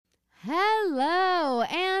Hello,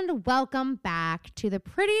 and welcome back to the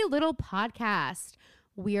Pretty Little Podcast.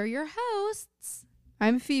 We are your hosts.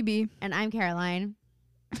 I'm Phoebe. And I'm Caroline.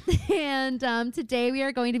 And today we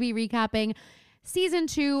are going to be recapping Season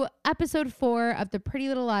 2, Episode 4 of The Pretty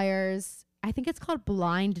Little Liars. I think it's called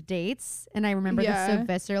Blind Dates. And I remember this so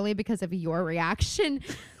viscerally because of your reaction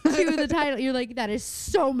to the title. You're like, that is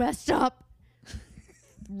so messed up.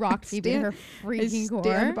 Rocked Phoebe in her freaking core. I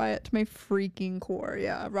stand by it to my freaking core.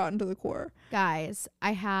 Yeah, rotten to the core. Guys,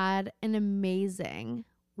 I had an amazing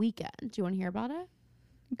weekend. Do you want to hear about it?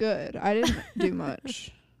 Good. I didn't do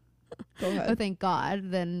much. Go ahead. Oh, thank God.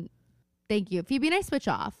 Then thank you. Phoebe and I switch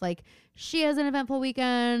off. Like, she has an eventful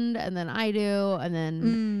weekend, and then I do, and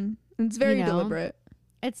then... it's very deliberate.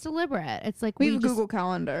 It's deliberate. It's like we have a Google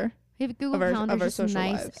Calendar. We have a Google Calendar. Of our just social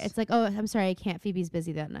nice. lives. It's like, oh, I'm sorry, I can't. Phoebe's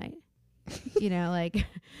busy that night. You know, like,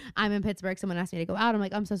 I'm in Pittsburgh. Someone asked me to go out. I'm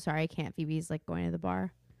like, I'm so sorry, I can't. Phoebe's like going to the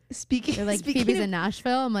bar. They're like, Phoebe's in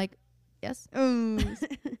Nashville. I'm like, yes.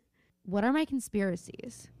 What are my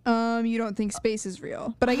conspiracies? You don't think space is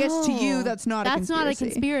real, but I guess to you that's not a conspiracy. That's not a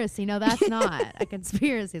conspiracy. No, that's not a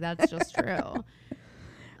conspiracy. That's just true.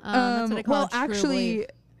 That's what I call actually,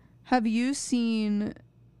 have you seen?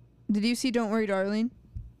 Did you see Don't Worry, Darling?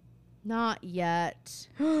 Not yet.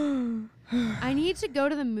 I need to go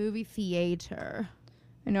to the movie theater.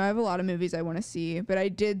 I know I have a lot of movies I want to see, but I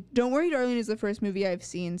did. Don't Worry, Darling is the first movie I've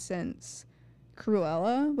seen since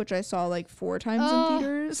Cruella, which I saw like 4 times in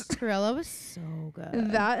theaters. Cruella was so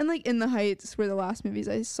good. That and like In the Heights were the last movies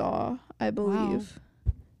I saw, I believe.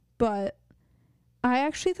 Wow. But I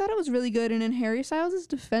actually thought it was really good, and in Harry Styles'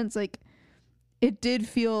 defense, like, it did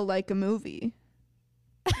feel like a movie.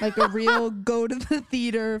 Like a real go to the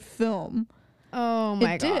theater film. Oh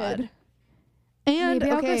my God. It did. And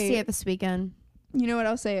maybe I'll go see it this weekend. You know what?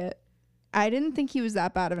 I'll say it. I didn't think he was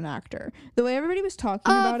that bad of an actor. The way everybody was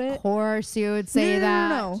talking about it. Of course you would say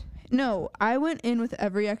that. No, I went in with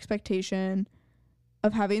every expectation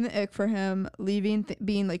of having the ick for him, leaving,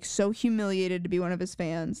 being like so humiliated to be one of his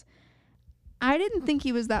fans. I didn't think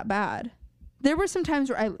he was that bad. There were some times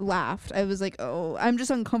where I laughed. I was like, oh, I'm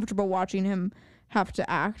just uncomfortable watching him have to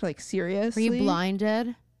act like seriously. Were you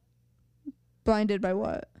blinded? Blinded by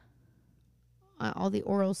what? All the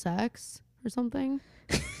oral sex or something?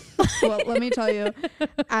 Well, let me tell you,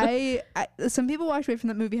 I some people walked away from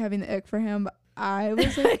that movie having the ick for him. But I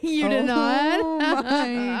was like, you did not? Oh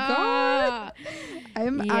my God.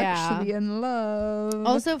 I'm actually in love.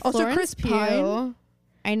 Also Florence Chris Pugh. Pine.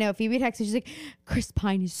 I know. Phoebe texted. She's like, Chris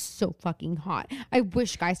Pine is so fucking hot. I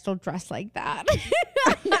wish guys still dress like that.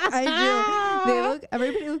 I do.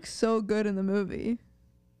 Everybody looks so good in the movie.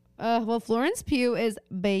 Well, Florence Pugh is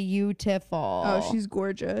beautiful. Oh, she's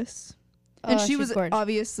gorgeous. And she was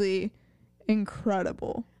obviously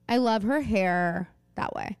incredible. I love her hair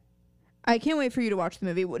that way. I can't wait for you to watch the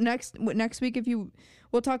movie. Next week,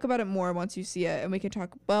 we'll talk about it more once you see it, and we can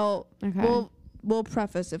talk. Well, okay. We'll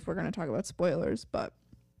preface if we're going to talk about spoilers, but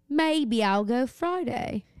maybe I'll go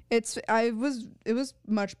Friday. It was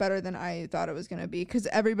much better than I thought it was going to be, because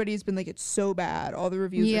everybody's been like, it's so bad. All the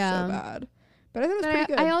reviews are so bad. But I thought it was pretty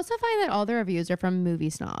good. I also find that all the reviews are from Movie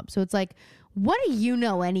Snob. So it's like, what do you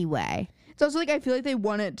know anyway? It's also like, I feel like they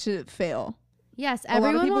want it to fail. Yes,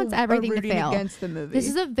 everyone wants everything to fail. Against the movie. This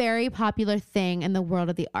is a very popular thing in the world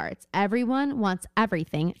of the arts. Everyone wants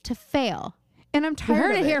everything to fail. And I'm tired of it.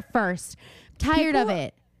 You heard it here first. Tired of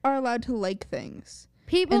it. Are allowed to like things.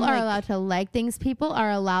 People are allowed to like things. People are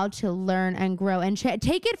allowed to learn and grow and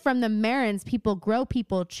take it from the Marins. People grow,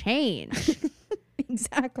 people change.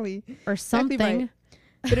 Exactly. Or something. Exactly right.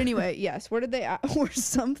 But anyway, yes. What did they ask? Or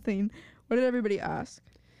something. What did everybody ask?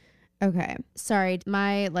 Okay. Sorry.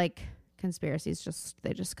 My conspiracies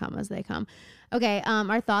they just come as they come. Okay.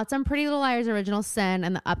 Our thoughts on Pretty Little Liars Original Sin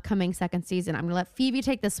and the upcoming second season. I'm gonna let Phoebe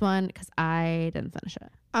take this one because I didn't finish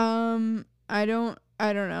it. I don't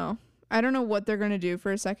know. I don't know what they're gonna do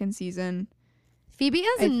for a second season. Phoebe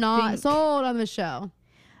is not sold on the show.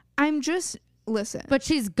 Listen. But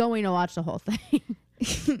she's going to watch the whole thing.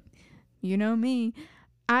 You know me.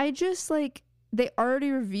 I just they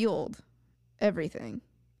already revealed everything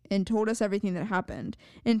and told us everything that happened.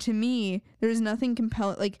 And to me, there's nothing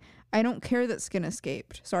compelling. I don't care that Skin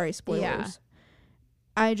escaped. Sorry, spoilers. Yeah.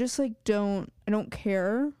 I just I don't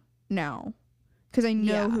care now. Because I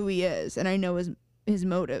know who he is and I know his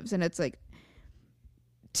motives. And it's to me,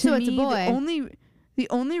 it's a boy. The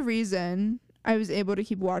only reason I was able to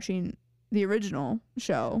keep watching the original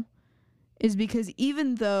show is because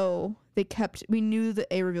even though we knew the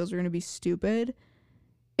A reveals were going to be stupid,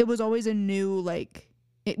 it was always a new, we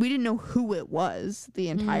didn't know who it was the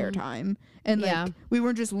entire time. And we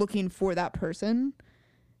weren't just looking for that person.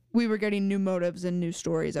 we were getting new motives and new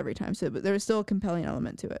stories every time. So but there was still a compelling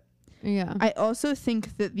element to it. Yeah. I also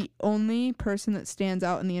think that the only person that stands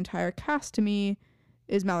out in the entire cast to me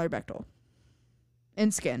is Mallory Bechtel.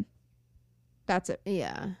 In Skin. That's it.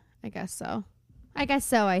 Yeah, I guess so.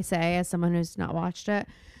 I say, as someone who's not watched it.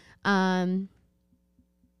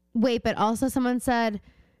 Wait, but also someone said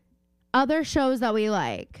other shows that we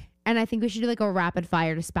like. And I think we should do like a rapid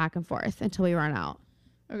fire just back and forth until we run out.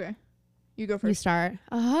 Okay. You go first. You start.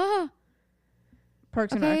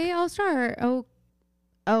 Parks and Rec. Okay, I'll start.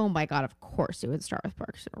 Oh my God, of course you would start with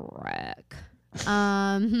Parks and Rec.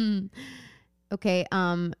 Okay,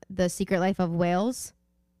 The Secret Life of Whales.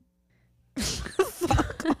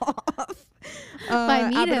 Fuck off. I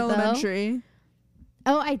need Abbott it, though. Elementary.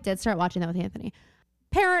 Oh, I did start watching that with Anthony.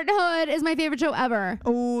 Parenthood is my favorite show ever.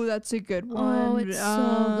 Oh, that's a good one. Oh, it's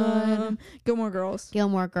so good. Gilmore Girls.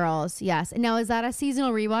 Gilmore Girls, yes. Now, is that a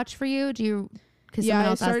seasonal rewatch for you? Do you? Because someone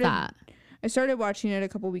else asked that. I started watching it a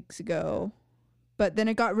couple weeks ago, but then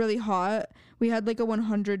it got really hot. We had like a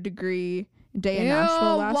 100-degree day in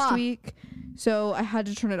Nashville last week, so I had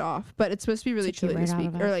to turn it off. But it's supposed to be really chilly this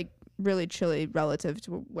week, or like really chilly relative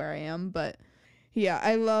to where I am. But yeah,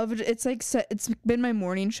 I loved it's like it's been my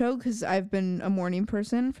morning show because I've been a morning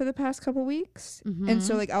person for the past couple weeks, and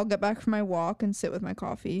so like I'll get back from my walk and sit with my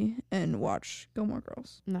coffee and watch Gilmore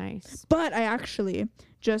Girls. Nice. But I actually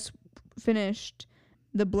just finished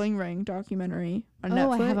the Bling Ring documentary on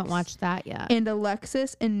Netflix. I haven't watched that yet. And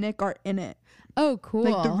Alexis and Nick are in it. Oh, cool.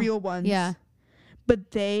 Like the real ones. Yeah.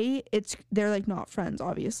 But they're like not friends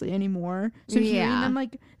obviously anymore. So hearing them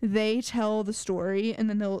like they tell the story and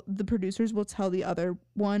then the producers will tell the other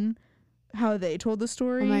one how they told the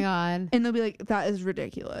story. Oh my God. And they'll be like, that is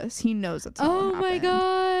ridiculous. He knows that's not what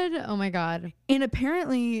happened. Oh my God. And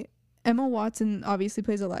apparently Emma Watson obviously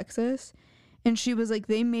plays Alexis. And she was like,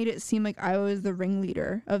 they made it seem like I was the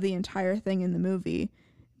ringleader of the entire thing in the movie.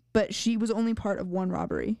 But she was only part of one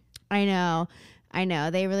robbery. I know.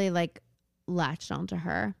 They really like latched onto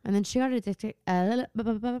her. And then she got addicted. She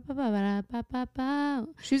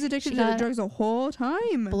was addicted to drugs the whole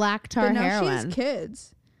time. Black tar but now heroin. She has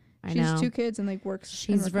kids. I She know. has 2 kids and like works.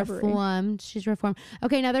 She's in recovery. reformed.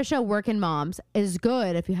 Okay, another show, Workin' Moms, is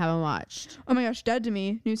good if you haven't watched. Oh my gosh, Dead to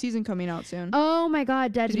Me. New season coming out soon. Oh my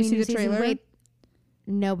God, Dead to Me. Did you see new the trailer? season. Wait.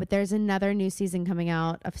 No, but there's another new season coming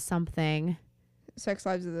out of something. Sex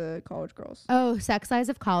Lives of the College Girls. Oh, Sex Lives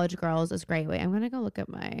of College Girls is great. Wait, I'm going to go look at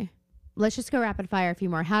my... Let's just go rapid fire a few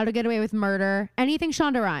more. How to Get Away with Murder. Anything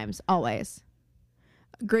Shonda Rhimes, always.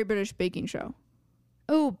 Great British Baking Show.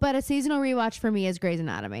 Oh, but a seasonal rewatch for me is Grey's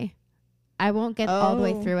Anatomy. I won't get all the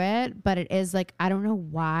way through it, but it is like, I don't know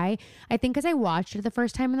why. I think because I watched it the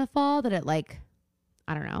first time in the fall that it like,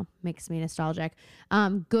 I don't know, makes me nostalgic.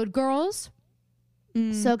 Good Girls.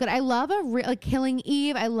 So good. I love like Killing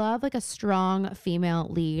Eve. I love like a strong female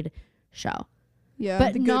lead show. Yeah.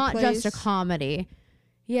 But The Good not Place. just a comedy.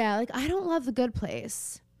 Yeah, like I don't love The Good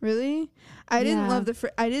Place. Really? I didn't love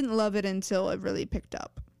I didn't love it until it really picked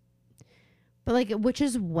up. But like, which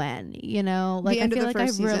is when, you know? Like I feel like I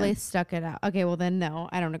really stuck it out. Okay, well then no,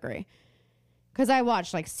 I don't agree. Because I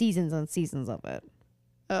watched like seasons and seasons of it.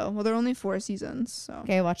 Oh, well there are only 4 seasons, so.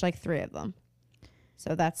 Okay, I watched like 3 of them.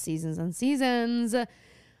 So that's seasons and seasons.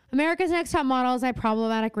 America's Next Top Model is my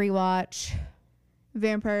problematic rewatch.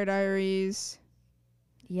 Vampire Diaries.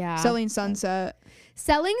 Yeah. Selling Sunset.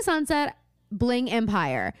 Bling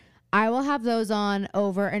Empire. I will have those on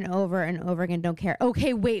over and over and over again. Don't care.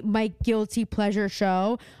 Okay, wait. My guilty pleasure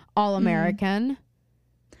show, All American.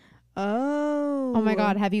 Oh. Oh my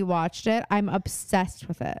God. Have you watched it? I'm obsessed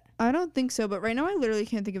with it. I don't think so, but right now I literally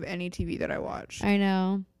can't think of any TV that I watch. I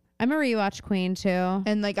know. I'm a rewatch queen too.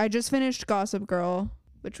 And like I just finished Gossip Girl,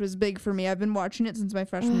 which was big for me. I've been watching it since my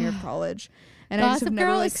freshman year of college. And I just have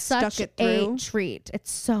never like stuck it through. A treat.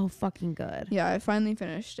 It's so fucking good. Yeah, I finally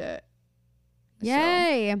finished it.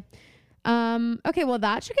 Yay. Okay, well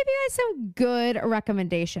that should give you guys some good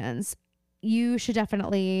recommendations. You should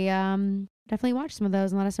definitely watch some of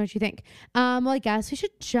those and let us know what you think. Well, I guess we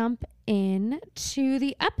should jump in to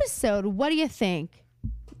the episode. What do you think?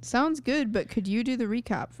 Sounds good, but could you do the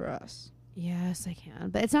recap for us? Yes, I can.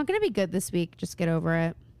 But it's not going to be good this week. Just get over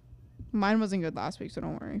it. Mine wasn't good last week, so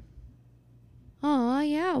don't worry. Oh,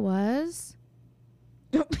 yeah, it was.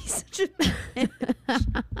 Don't be such a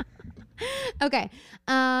Okay.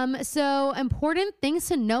 So important things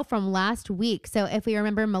to know from last week. So if we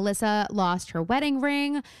remember, Melissa lost her wedding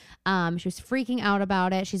ring. She was freaking out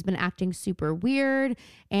about it. She's been acting super weird.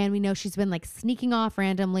 And we know she's been like sneaking off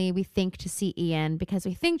randomly, we think, to see Ian because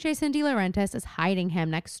we think Jason DeLaurentis is hiding him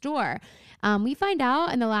next door. We find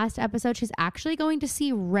out in the last episode she's actually going to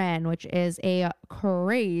see Ren, which is a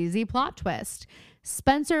crazy plot twist.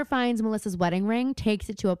 Spencer finds Melissa's wedding ring, takes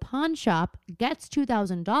it to a pawn shop, gets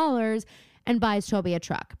 $2,000, and buys Toby a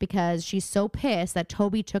truck because she's so pissed that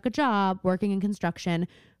Toby took a job working in construction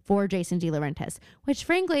for Jason DeLaurentis, which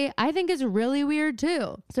frankly I think is really weird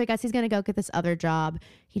too. So I guess he's going to go get this other job.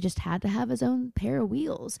 He just had to have his own pair of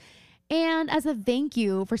wheels. And as a thank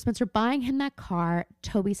you for Spencer buying him that car,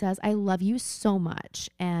 Toby says, "I love you so much."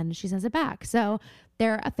 And she says it back. So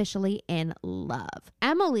they're officially in love.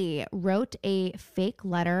 Emily wrote a fake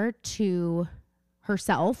letter to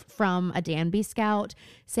herself from a Danby scout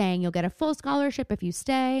saying you'll get a full scholarship if you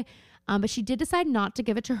stay. But she did decide not to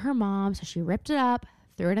give it to her mom. So she ripped it up,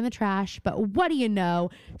 threw it in the trash. But what do you know?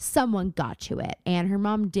 Someone got to it. And her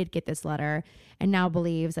mom did get this letter and now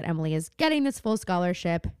believes that Emily is getting this full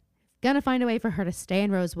scholarship, gonna find a way for her to stay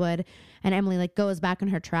in Rosewood. And Emily like goes back in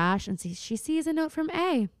her trash and she sees a note from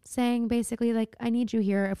A saying basically like, "I need you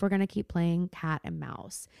here if we're gonna keep playing cat and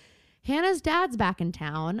mouse." Hannah's dad's back in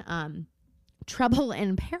town. Trouble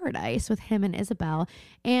in paradise with him and Isabel,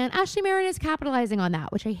 and Ashley Marin is capitalizing on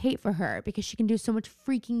that, which I hate for her because she can do so much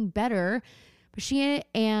freaking better. But she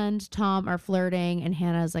and Tom are flirting and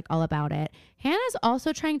Hannah's like all about it. Hannah's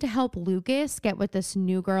also trying to help Lucas get with this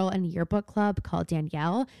new girl in yearbook club called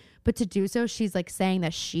Danielle, but to do so she's like saying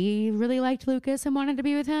that she really liked Lucas and wanted to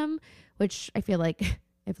be with him, which I feel like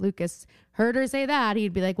if Lucas heard her say that,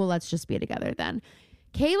 he'd be like, well, let's just be together then.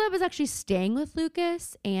 Caleb is actually staying with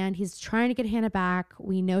Lucas and he's trying to get Hannah back.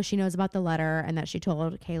 We know she knows about the letter and that she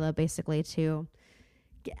told Caleb basically to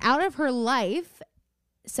get out of her life.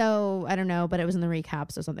 So I don't know, but it was in the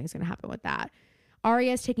recap, so something's going to happen with that.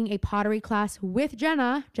 Aria is taking a pottery class with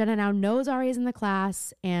Jenna. Jenna now knows Aria's in the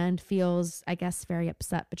class and feels, I guess, very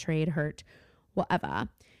upset, betrayed, hurt, whatever.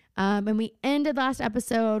 And we ended last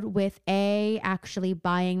episode with A actually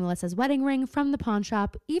buying Melissa's wedding ring from the pawn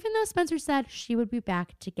shop, even though Spencer said she would be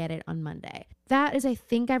back to get it on Monday. That is, I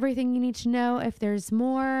think, everything you need to know. If there's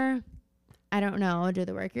more, I don't know, do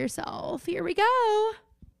the work yourself. Here we go.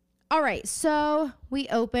 All right, so we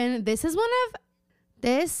open. This is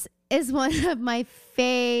one of my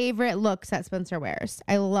favorite looks that Spencer wears.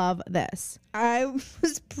 I love this. I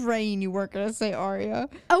was praying you weren't going to say Aria.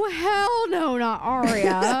 Oh, hell no, not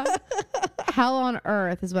Aria. Hell on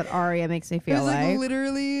earth is what Aria makes me feel like.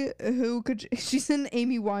 Literally, she's in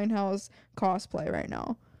Amy Winehouse cosplay right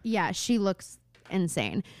now. Yeah, she looks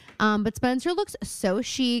insane. But Spencer looks so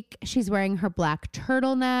chic. She's wearing her black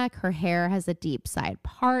turtleneck. Her hair has the deep side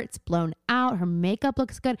parts blown out. Her makeup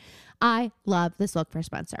looks good. I love this look for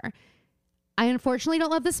Spencer. I unfortunately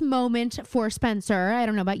don't love this moment for Spencer. I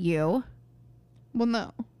don't know about you. Well,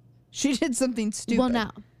 no. She did something stupid. Well,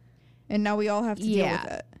 no. And now we all have to deal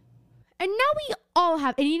with it. And now we all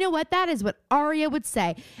have. And you know what? That is what Aria would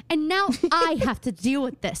say. And now I have to deal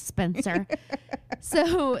with this, Spencer.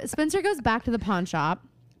 So Spencer goes back to the pawn shop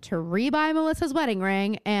to rebuy Melissa's wedding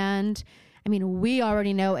ring. And I mean, we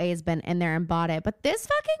already know A's been in there and bought it. But this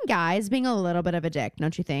fucking guy is being a little bit of a dick,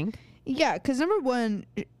 don't you think? Yeah, because number one,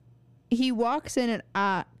 he walks in and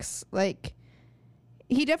acts like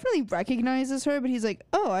he definitely recognizes her, but he's like,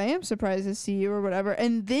 "Oh, I am surprised to see you," or whatever.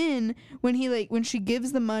 And then when she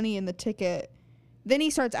gives the money and the ticket, then he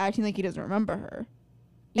starts acting like he doesn't remember her.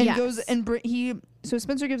 And goes and so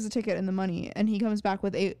Spencer gives the ticket and the money, and he comes back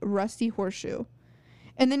with a rusty horseshoe.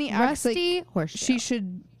 And then he acts like she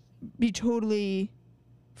should be totally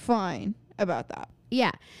fine about that.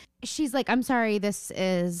 Yeah. She's like, "I'm sorry,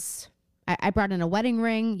 I brought in a wedding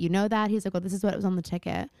ring. You know that?" He's like, "Well, this is what was on the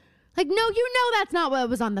ticket." Like, no, you know that's not what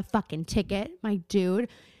was on the fucking ticket, my dude.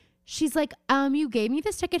 She's like, "You gave me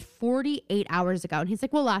this ticket 48 hours ago." And he's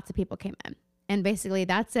like, "Well, lots of people came in." And basically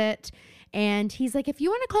that's it. And he's like, "If you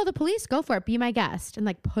want to call the police, go for it. Be my guest." And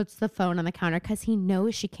like puts the phone on the counter because he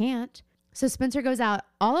knows she can't. So Spencer goes out.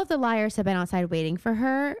 All of the liars have been outside waiting for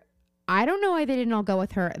her. I don't know why they didn't all go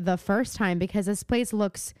with her the first time because this place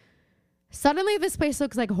looks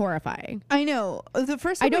like horrifying. I know. The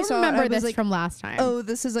first time I don't remember this from last time. Oh,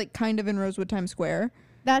 this is like kind of in Rosewood Times Square.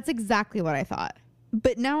 That's exactly what I thought.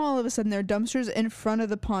 But now all of a sudden there are dumpsters in front of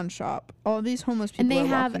the pawn shop. All these homeless people are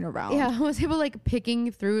walking around. Yeah, homeless people like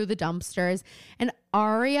picking through the dumpsters. And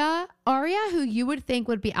Aria, who you would think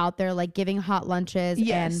would be out there like giving hot lunches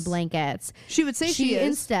and blankets. She would say she is.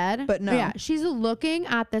 Instead, but no. Yeah, she's looking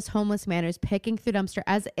at this homeless man who's picking through dumpster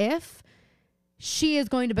as if she is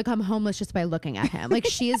going to become homeless just by looking at him. Like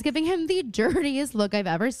she is giving him the dirtiest look I've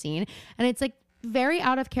ever seen. And it's like, very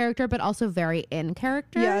out of character, but also very in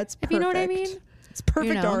character. Yeah, it's perfect. If you know what I mean? It's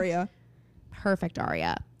perfect, You know? Aria. Perfect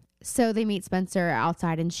Aria. So they meet Spencer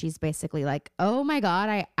outside and she's basically like, oh my God,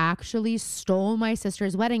 I actually stole my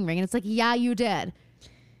sister's wedding ring. And it's like, yeah, you did.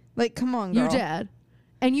 Like, come on, girl. You did.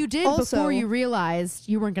 And you did Also, before you realized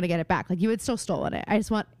you weren't going to get it back. Like, you had still stolen it. I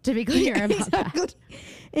just want to be clear about that.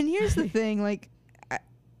 And here's the thing. Like,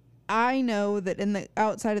 I know that in the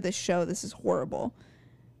outside of this show, this is horrible.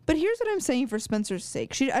 But here's what I'm saying for Spencer's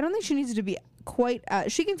sake. I don't think she needs to be quite...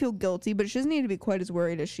 she can feel guilty, but she doesn't need to be quite as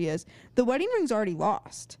worried as she is. The wedding ring's already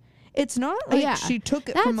lost. It's not like she took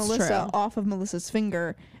it from Melissa off of Melissa's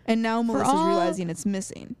finger, and now Melissa's realizing it's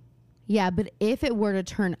missing. Yeah, but if it were to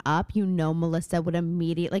turn up, you know Melissa would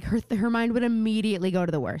immediately... Like, her mind would immediately go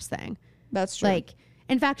to the worst thing. That's true. Like...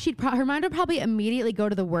 In fact, her mind would probably immediately go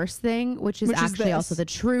to the worst thing, which is actually also the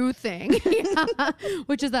true thing. Yeah.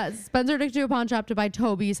 Which is that Spencer took to a pawn shop to buy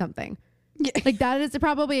Toby something. Yeah. Like, that is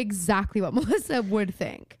probably exactly what Melissa would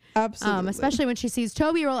think. Absolutely. Especially when she sees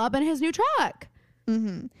Toby roll up in his new truck.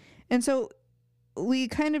 Mm-hmm. And so we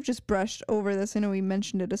kind of just brushed over this. I know we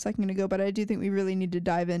mentioned it a second ago, but I do think we really need to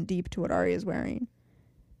dive in deep to what Aria is wearing.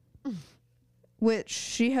 Which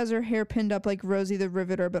she has her hair pinned up like Rosie the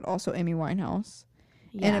Riveter, but also Amy Winehouse.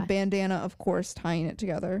 Yeah. And a bandana, of course, tying it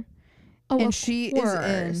together. Oh, and she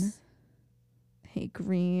is in a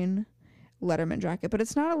green Letterman jacket. But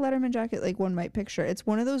it's not a Letterman jacket like one might picture. It's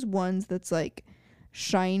one of those ones that's like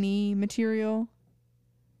shiny material.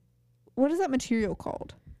 What is that material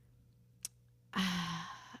called?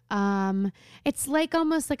 It's like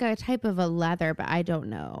almost like a type of a leather, but I don't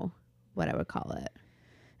know what I would call it.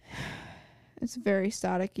 It's very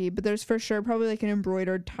staticky, but there's for sure probably like an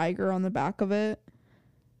embroidered tiger on the back of it.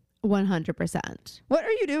 100%. What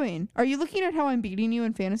are you doing? Are you looking at how I'm beating you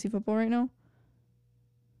in fantasy football right now?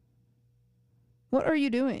 What are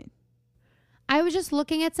you doing? I was just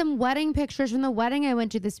looking at some wedding pictures from the wedding I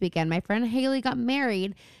went to this weekend. My friend Haley got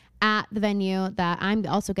married at the venue that I'm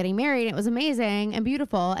also getting married. It was amazing and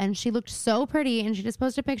beautiful, and she looked so pretty, and she just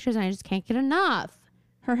posted pictures, and I just can't get enough.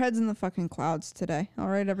 Her head's in the fucking clouds today. All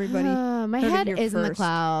right, everybody. My head is in the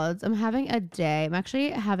clouds. I'm having a day. I'm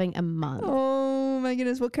actually having a month. Oh my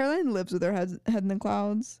goodness. Well, Caroline lives with her head in the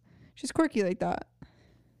clouds. She's quirky like that.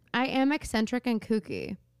 I am eccentric and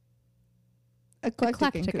kooky.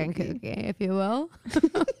 Eclectic and kooky, if you will.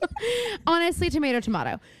 Honestly,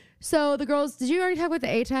 tomato. So the girls, did you already talk about the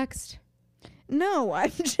A text? No,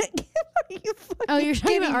 I'm just... You're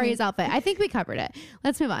talking about Aria's outfit. I think we covered it.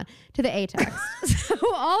 Let's move on to the A text. So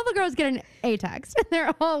all the girls get an A text, and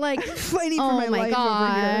they're all like, fighting for my life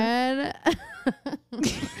God. Over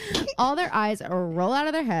here. All their eyes roll out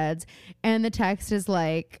of their heads, and the text is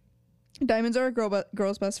like, diamonds are a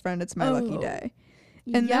girl's best friend. It's my lucky day.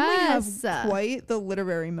 And then we have quite the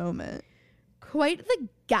literary moment. Quite the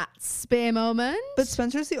Gatsby moment. But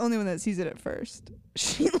Spencer's the only one that sees it at first.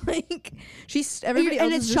 Everybody else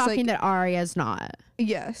and it's is shocking like, that Aria's not.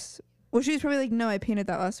 Yes. Well, she's probably like, no, I painted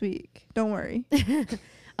that last week. Don't worry.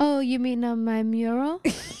 Oh, you mean on my mural?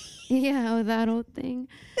 Yeah, oh, that old thing.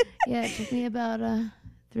 Yeah, it took me about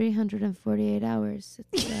 348 hours.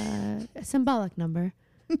 It's a symbolic number.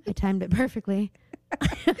 I timed it perfectly.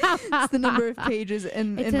 It's the number of pages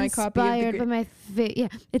in my copy of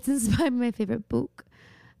it's inspired by my favorite book,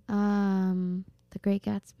 The Great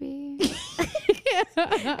Gatsby.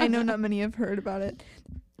 I know not many have heard about it.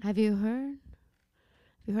 Have you heard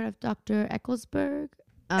of Dr. Ecclesberg?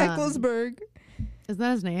 Ecclesberg. Isn't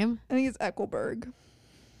that his name? I think it's Eckelberg.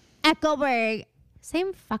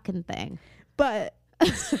 Same fucking thing. But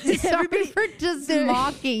sorry for just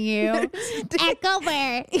mocking you.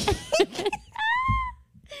 Eckelberg.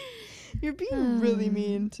 You're being really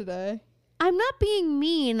mean today. I'm not being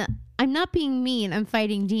mean. I'm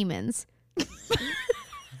fighting demons.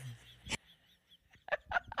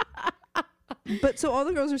 But so all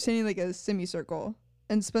the girls are standing like a semicircle,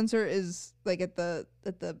 and Spencer is like at the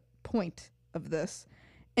point of this,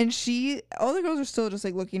 and all the girls are still just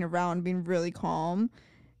like looking around, being really calm,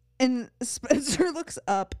 and Spencer looks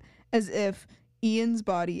up as if Ian's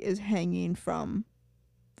body is hanging from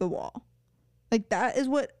the wall. Like, that is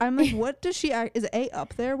what I'm like. What does she is A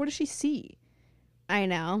up there? What does she see? I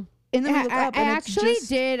know. And then we look up, I and actually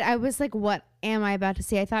did. I was like, what am I about to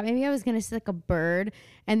see? I thought maybe I was going to see like a bird,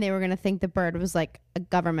 and they were going to think the bird was like a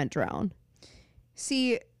government drone.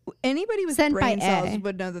 See, anybody with brain cells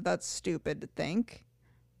would know that that's stupid to think.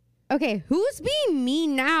 Okay, who's being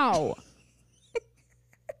mean now?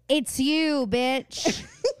 It's you, bitch.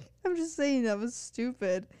 I'm just saying that was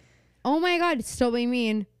stupid. Oh my God, still being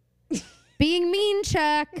mean. Being mean,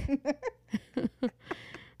 check.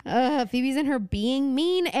 Phoebe's in her being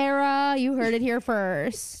mean era. You heard it here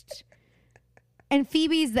first. And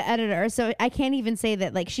Phoebe's the editor, so I can't even say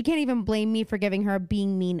that. Like, she can't even blame me for giving her a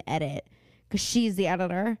being mean edit because she's the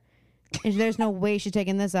editor. And there's no way she's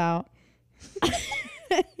taking this out.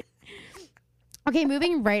 Okay,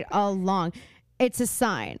 moving right along. It's a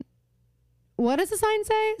sign. What does the sign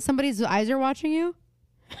say? Somebody's eyes are watching you?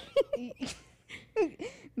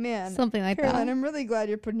 Man. Something like Caroline, that. I'm really glad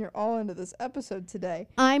you're putting your all into this episode today.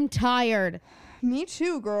 I'm tired. Me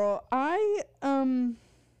too, girl. What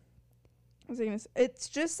was I gonna say? It's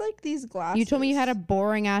just like these glasses. You told me you had a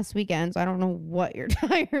boring ass weekend, so I don't know what you're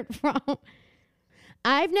tired from.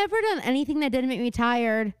 I've never done anything that didn't make me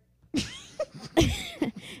tired.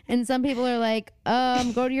 And some people are like,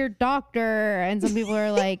 go to your doctor. And some people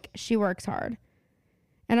are like, she works hard.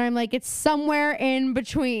 And I'm like, it's somewhere in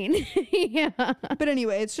between. Yeah. But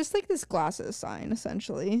anyway, it's just like this glasses sign,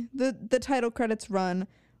 essentially. The title credits run,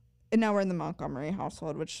 and now we're in the Montgomery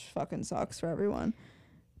household, which fucking sucks for everyone.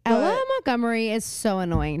 Ella Montgomery is so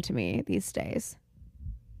annoying to me these days.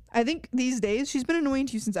 I think these days she's been annoying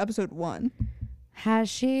to you since episode 1. Has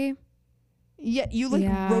she? Yeah, you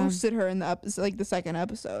roasted her in the episode, the second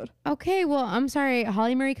episode. Okay, well, I'm sorry.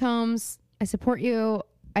 Holly Marie Combs, I support you.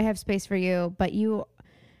 I have space for you, but you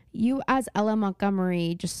as Ella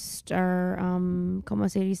Montgomery just are como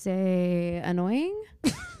se dice, annoying.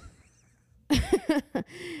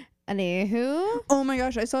 Anywho. Oh my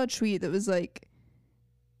gosh, I saw a tweet that was like,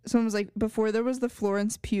 someone was like, before there was the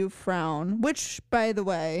Florence Pugh frown, which, by the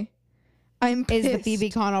way, I'm pissed. Is the Phoebe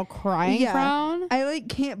Connell crying frown? I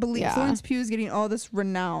can't believe Florence Pugh is getting all this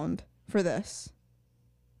renowned for this.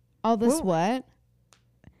 All this what?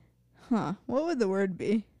 Huh? What would the word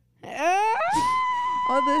be? Wait,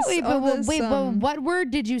 but what word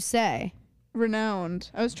did you say? Renowned.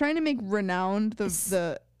 I was trying to make renowned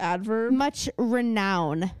the adverb. Much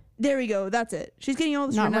renown. There we go. That's it. She's getting all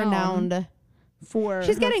this Not renowned.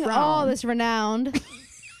 She's getting all this renowned.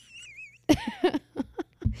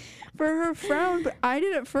 For her frown, but I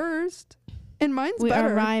did it first. And mine's we better.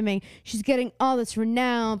 We are rhyming. She's getting all this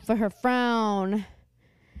renown for her frown.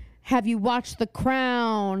 Have you watched The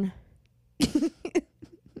Crown?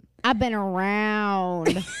 I've been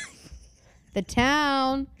around the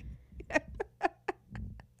town.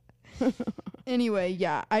 Anyway,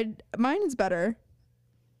 yeah, mine is better.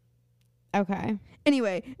 Okay.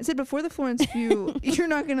 Anyway, I said before the Florence Pugh, you're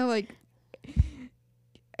not gonna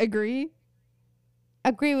agree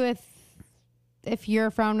with if your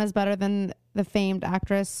frown is better than the famed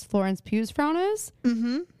actress Florence Pugh's frown is.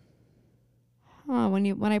 Mm-hmm.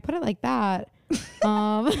 When I put it like that,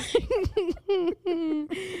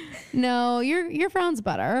 no, your frown's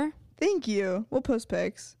better. Thank you. We'll post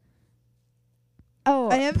pics. Oh,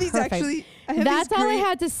 I have these perfect. actually. That's all I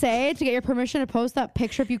had to say to get your permission to post that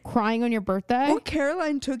picture of you crying on your birthday. Well,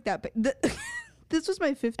 Caroline took that. This was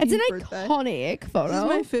my 15th birthday. It's an birthday. iconic photo. This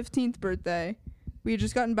is my 15th birthday. We had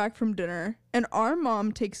just gotten back from dinner, and our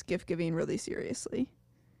mom takes gift giving really seriously,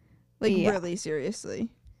 really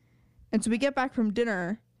seriously. And so we get back from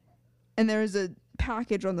dinner, and there's a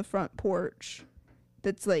package on the front porch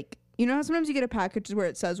that's like, you know how sometimes you get a package where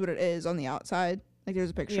it says what it is on the outside, like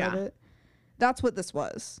there's a picture of it. That's what this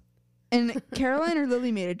was. And Caroline or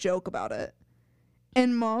Lily made a joke about it.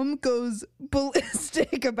 And Mom goes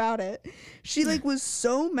ballistic about it. She was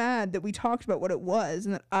so mad that we talked about what it was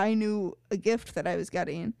and that I knew a gift that I was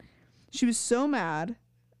getting. She was so mad.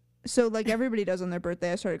 So like everybody does on their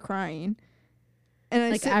birthday, I started crying.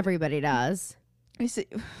 And I said, everybody does. I said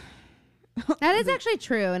that is actually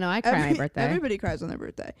true. No, I cry on my birthday. Everybody cries on their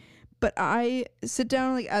birthday. But I sit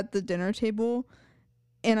down at the dinner table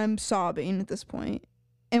and I'm sobbing at this point.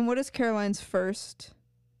 And what is Caroline's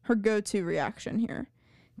her go-to reaction here?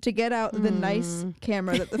 To get out the nice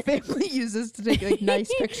camera that the family uses to take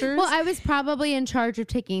nice pictures. Well, I was probably in charge of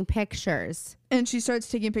taking pictures. And she starts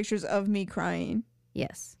taking pictures of me crying.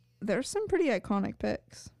 Yes. There's some pretty iconic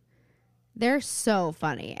pics. They're so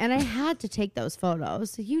funny. And I had to take those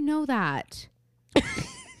photos. You know that.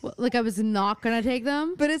 I was not going to take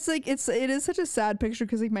them. But it is such a sad picture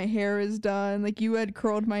because my hair is done. You had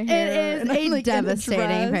curled my hair. It is a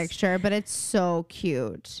devastating picture, but it's so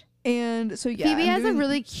cute. And so yeah, Phoebe has a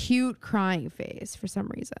really cute crying face for some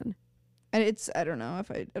reason. And I don't know if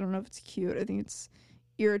it's cute. I think it's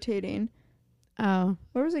irritating. Oh.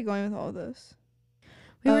 Where was I going with all of this?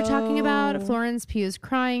 We were talking about Florence Pugh's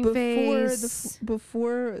crying face.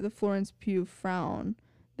 Before the Florence Pugh frown,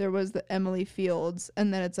 there was the Emily Fields,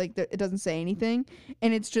 and then it's it doesn't say anything,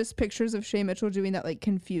 and it's just pictures of Shay Mitchell doing that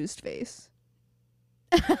confused face.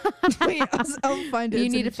 Wait, I'll find it. You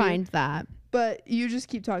need to find that. But you just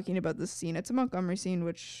keep talking about this scene. It's a Montgomery scene,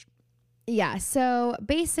 which... Yeah, so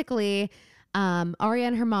basically, Aria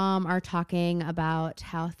and her mom are talking about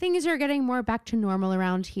how things are getting more back to normal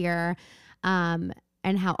around here, and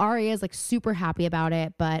how Aria is like super happy about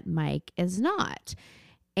it, but Mike is not.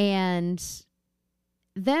 And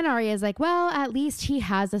then Aria is like, well, at least he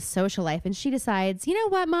has a social life. And she decides, you know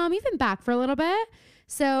what, Mom, you've been back for a little bit,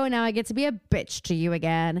 so now I get to be a bitch to you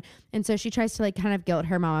again. And so she tries to like kind of guilt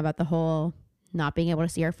her mom about the whole not being able to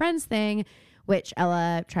see her friends thing, which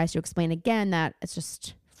Ella tries to explain again that it's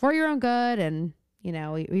just for your own good. And, you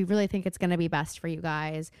know, we really think it's going to be best for you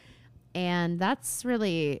guys. And that's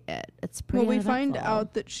really it. It's pretty Well, we uneventful. find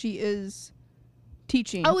out that she is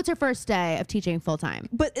teaching. Oh, it's her first day of teaching full time.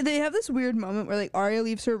 But they have this weird moment where, like, Aria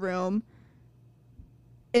leaves her room.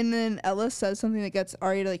 And then Ella says something that gets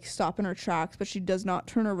Aria to, like, stop in her tracks. But she does not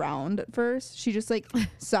turn around at first. She just, like,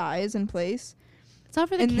 sighs in place. It's all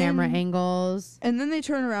for the camera angles. And then they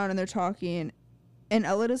turn around and they're talking, and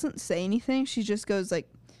Ella doesn't say anything. She just goes like,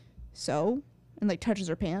 so? And like touches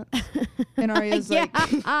her pants. And Aria's like,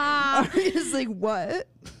 Aria's like, what?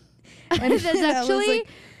 And that's actually like,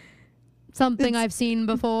 something I've seen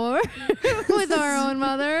before with our own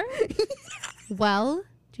mother. Well,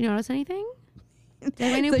 do you notice anything? Did I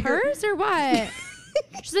have my new purse or what?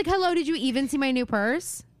 She's like, hello, did you even see my new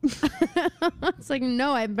purse? It's like,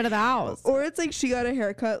 no, I haven't been at the house. Or it's like she got a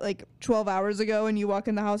haircut like 12 hours ago and you walk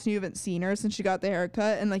in the house and you haven't seen her since she got the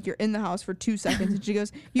haircut, and like you're in the house for 2 seconds and she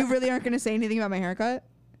goes, you really aren't going to say anything about my haircut?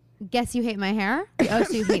 Guess you hate my hair? Oh,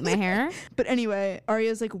 so you hate my hair? But anyway,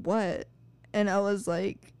 Aria's like, what? And Ella's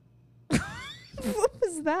like, what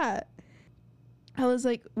was that? Ella's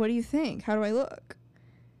like, what do you think? How do I look?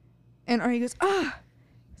 And Aria goes,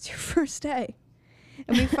 it's your first day.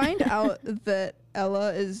 And we find out that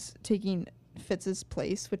Ella is taking Fitz's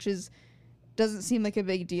place, which doesn't seem like a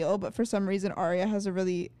big deal, but for some reason Aria has a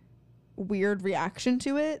really weird reaction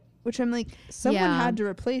to it, which I'm like, someone had to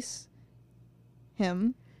replace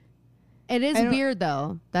him. It is weird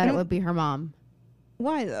though that it would be her mom.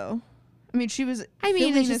 Why though? I mean, she was.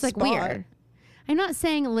 It's just like weird. I'm not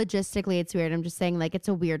saying logistically it's weird. I'm just saying like it's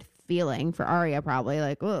a weird feeling for Aria, probably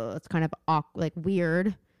like, oh, it's kind of like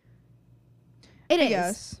weird. It is.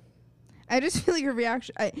 Yes. I just feel like her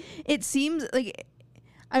reaction. It seems like,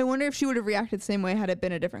 I wonder if she would have reacted the same way had it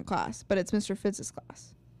been a different class. But it's Mr. Fitz's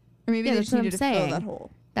class, or maybe they just needed to fill that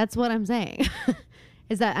hole. That's what I'm saying.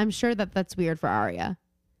 Is that I'm sure that's weird for Aria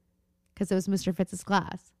because it was Mr. Fitz's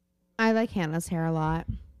class. I like Hannah's hair a lot.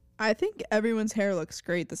 I think everyone's hair looks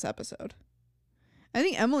great this episode. I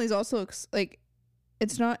think Emily's also looks like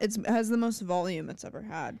it has the most volume it's ever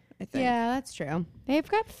had, I think. Yeah, that's true. They've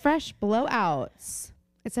got fresh blowouts,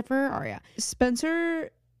 except for Aria. Spencer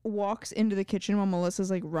walks into the kitchen while Melissa's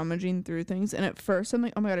like rummaging through things, and at first I'm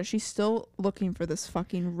like, oh my god, is she still looking for this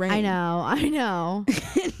fucking ring? I know.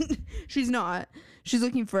 She's not. She's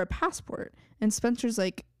looking for a passport, and Spencer's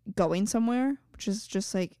like going somewhere, which is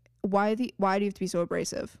just like, why do you have to be so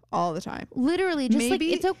abrasive all the time? Literally, just maybe,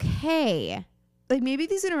 like, it's okay. Like, maybe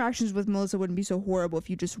these interactions with Melissa wouldn't be so horrible if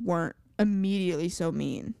you just weren't immediately so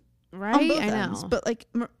mean. Right? On both I ends. know. But, like,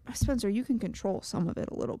 Spencer, you can control some of it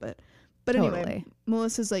a little bit. But anyway,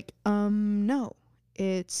 Melissa's like, no,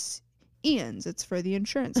 it's Ian's. It's for the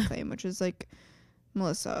insurance claim, which is like,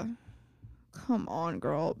 Melissa, come on,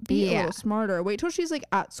 girl. Be a little smarter. Wait till she's, like,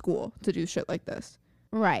 at school to do shit like this.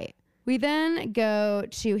 Right. We then go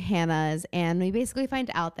to Hannah's, and we basically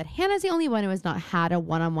find out that Hannah's the only one who has not had a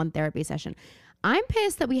one-on-one therapy session. I'm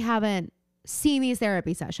pissed that we haven't seen these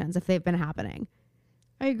therapy sessions if they've been happening.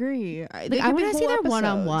 I agree. I want to see their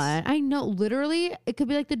one-on-one. I know, literally, it could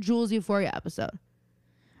be like the Jules Euphoria episode.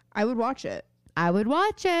 I would watch it. I would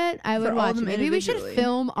watch it. Maybe we should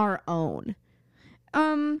film our own.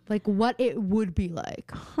 Like what it would be like.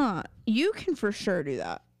 Huh. You can for sure do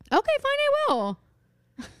that. Okay, fine, I will.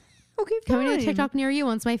 Okay, fine. Coming to a TikTok near you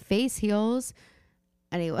once my face heals.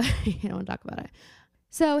 Anyway, I don't want to talk about it.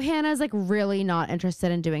 So Hannah's like really not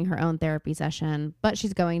interested in doing her own therapy session, but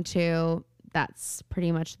she's going to. That's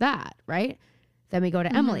pretty much that, right? Then we go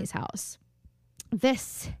to Emily's house.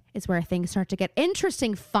 This is where things start to get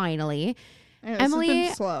interesting finally. Emily, this has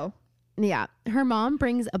been slow. Yeah. Her mom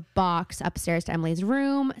brings a box upstairs to Emily's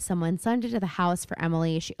room. Someone sent it to the house for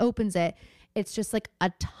Emily. She opens it. It's just like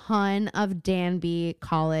a ton of Danby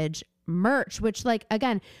College merch, which, like,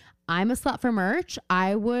 again, I'm a slut for merch.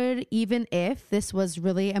 I would, even if this was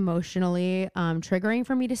really emotionally triggering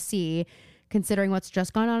for me to see, considering what's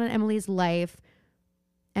just gone on in Emily's life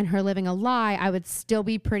and her living a lie, I would still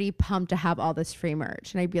be pretty pumped to have all this free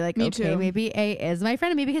merch. And I'd be like, me okay, too. maybe A is my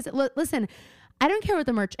friend of me, because listen, I don't care what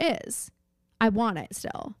the merch is. I want it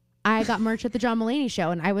still. I got merch at the John Mulaney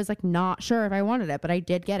show, and I was like not sure if I wanted it, but I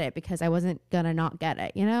did get it because I wasn't gonna not get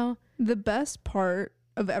it, you know? The best part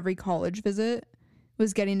of every college visit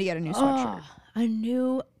was getting to get a new sweatshirt. A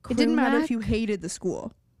new It didn't matter neck. if you hated the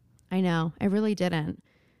school. I know. I really didn't.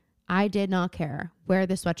 I did not care where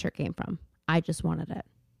the sweatshirt came from. I just wanted it.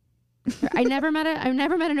 I never met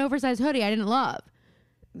an oversized hoodie I didn't love.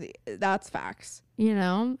 That's facts. You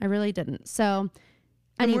know, I really didn't. So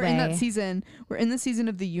And anyway, we're in that season. We're in the season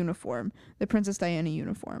of the uniform, the Princess Diana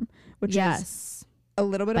uniform, which is a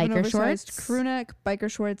little bit of an Biker oversized shorts. crew neck, biker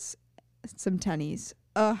shorts, some tennies.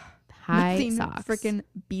 Ugh, high nothing socks. freaking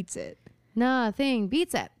beats it. Nothing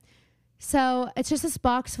beats it. So it's just this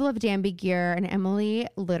box full of Danby gear, and Emily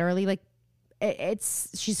literally like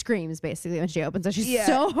she screams basically when she opens it. She's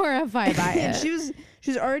so horrified by And it.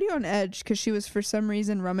 she's already on edge because she was for some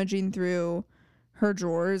reason rummaging through her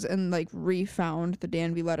drawers and like refound the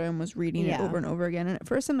Danby letter and was reading it over and over again. And at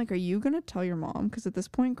first I'm like, are you gonna tell your mom? Because at this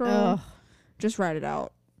point, girl, just write it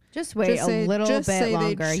out. Just wait a little bit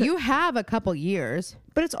longer. You have a couple years.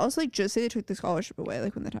 But it's also like, just say they took the scholarship away,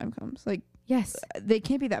 like when the time comes. Like, yes, they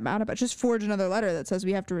can't be that mad about it. Just forge another letter that says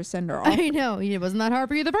we have to rescind our offer. I know. It wasn't that hard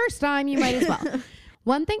for you the first time. You might as well.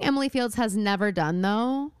 One thing Emily Fields has never done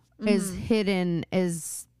though is hidden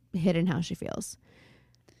how she feels.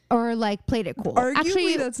 Or like played it cool. Arguably,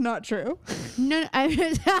 actually, that's not true. No,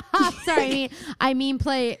 sorry. I mean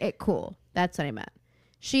play it cool. That's what I meant.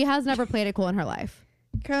 She has never played it cool in her life.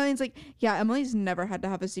 Caroline's like, yeah, Emily's never had to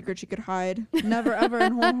have a secret she could hide. Never, ever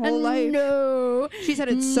in her whole life. No. She said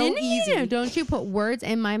it's so easy. No, don't you put words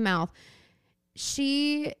in my mouth.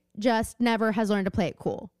 She just never has learned to play it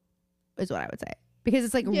cool, is what I would say. Because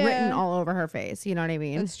it's like written all over her face. You know what I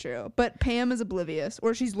mean? That's true. But Pam is oblivious,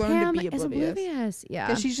 or she's learned to be oblivious. Yeah.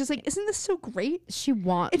 Because she's just like, isn't this so great? She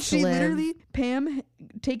wants and to she live. literally, Pam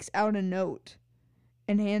takes out a note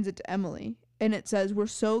and hands it to Emily. And it says, we're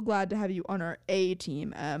so glad to have you on our A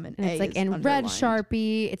team, and it's A like is in red underlined.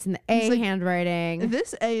 Sharpie. It's in the A like, handwriting.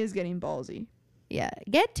 This A is getting ballsy. Yeah.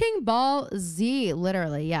 Getting ballsy,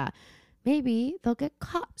 literally. Yeah. Maybe they'll get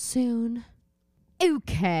caught soon.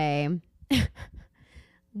 Okay.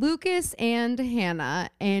 Lucas and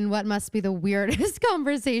Hannah in what must be the weirdest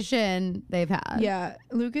conversation they've had. Yeah.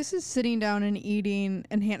 Lucas is sitting down and eating,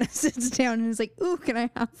 and Hannah sits down and is like, ooh, can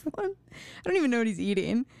I have one? I don't even know what he's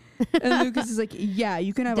eating. And Lucas is like, yeah,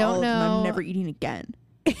 you can have all of them. I'm never eating again.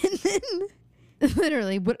 And then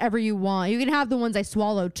literally, whatever you want. You can have the ones I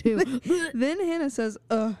swallowed too. then Hannah says,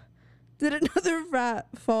 did another rat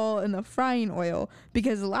fall in the frying oil?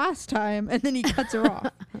 Because last time, and then he cuts her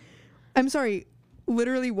off. I'm sorry,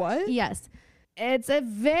 literally what? Yes. It's a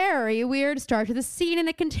very weird start to the scene, and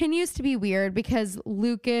it continues to be weird because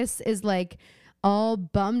Lucas is like all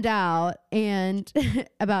bummed out and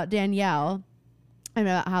about Danielle. And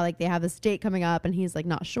about how like they have this date coming up and he's like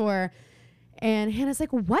not sure. And Hannah's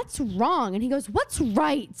like, what's wrong? And he goes, what's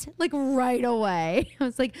right? Like right away. I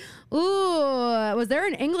was like, ooh, was there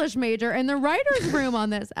an English major in the writer's room on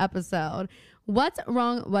this episode? What's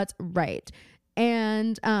wrong? What's right?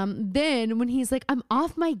 And then when he's like, I'm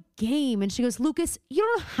off my game. And she goes, Lucas, you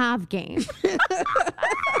don't have game. I'm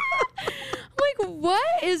like,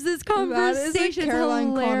 what is this conversation? That is a Caroline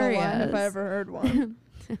hilarious. Connell line if I ever heard one.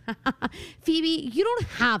 Phoebe, you don't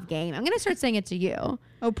have game. I'm gonna start saying it to you.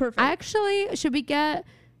 Oh, perfect. Actually, should we get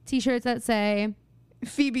t-shirts that say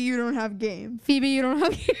Phoebe, you don't have game. Phoebe, you don't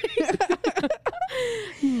have game?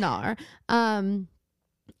 Nar.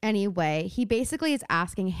 Anyway, he basically is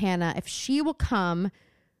asking Hannah if she will come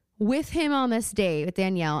with him on this date with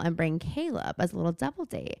Danielle and bring Caleb as a little double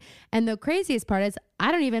date. And the craziest part is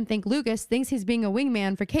I don't even think Lucas thinks he's being a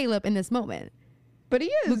wingman for Caleb in this moment. But he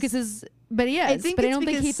is. Lucas is, but he is. I but I don't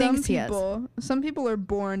think he thinks he is. Some people are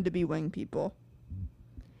born to be wing people.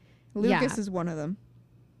 Lucas is one of them.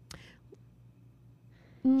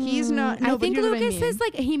 He's not. No, I think but here's what Lucas I mean. is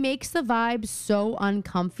like, he makes the vibe so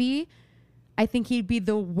uncomfy. I think he'd be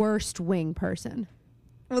the worst wing person.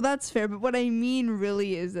 Well, that's fair. But what I mean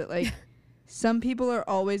really is that like some people are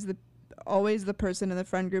always the person in the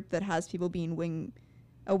friend group that has people being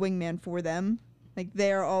a wingman for them. Like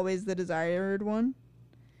they're always the desired one.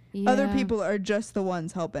 Yeah, Other people are just the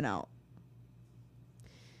ones helping out.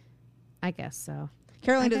 I guess so.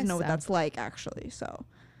 Caroline I doesn't guess know what so. that's like, actually. So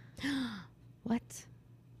What?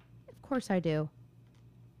 Of course I do.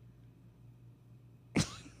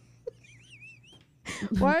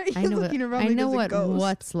 why are you looking around? I know like what there's a ghost?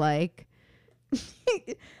 what's like.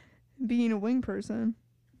 Being a wing person.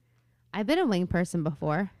 I've been a wing person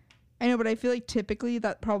before. I know, but I feel like typically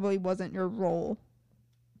that probably wasn't your role.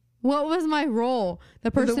 What was my role?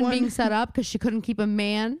 The person one- being set up because she couldn't keep a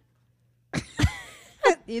man?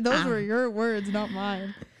 Those were your words, not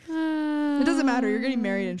mine. It doesn't matter. You're getting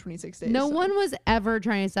married in 26 days. No one was ever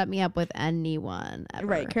trying to set me up with anyone. Ever.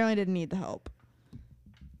 Right. Caroline didn't need the help.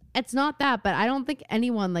 It's not that, but I don't think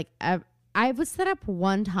anyone like I was set up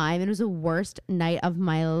one time and it was the worst night of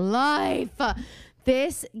my life.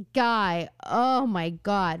 This guy, oh my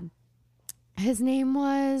God. His name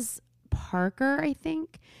was Parker, I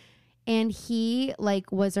think. And he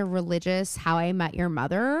like was a religious How I Met Your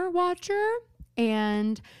Mother watcher.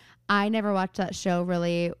 And I never watched that show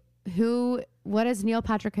really. What is Neil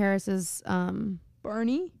Patrick Harris's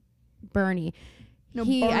Barney? Bernie. No,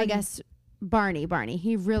 Barney. Barney. I guess Barney.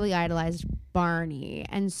 He really idolized Barney.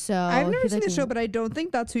 And so I've never seen the show, but I don't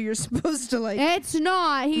think that's who you're supposed to like. It's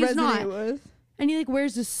not. He's resonate not. With. And he like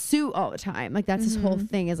wears a suit all the time. Like that's his whole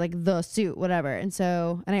thing is like the suit, whatever. And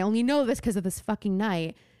so, and I only know this because of this fucking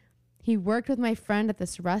night. He worked with my friend at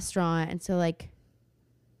this restaurant. And so like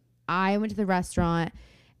I went to the restaurant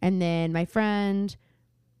and then my friend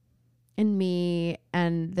and me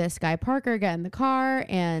and this guy Parker get in the car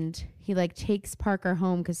and he like takes Parker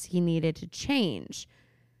home because he needed to change.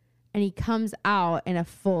 And he comes out in a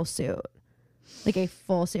full suit. Like a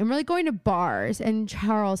full suit. And we're like going to bars in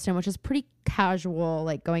Charleston, which is pretty casual,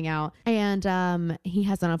 like going out. And he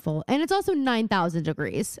has on a full, and it's also 9,000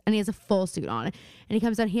 degrees, and he has a full suit on. And he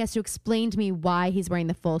comes out, he has to explain to me why he's wearing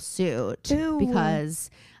the full suit. Ew. Because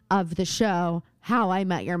of the show How I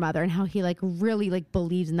Met Your Mother, and how he like really like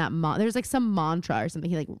believes in that. There's like some mantra or something.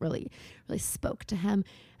 He like really spoke to him.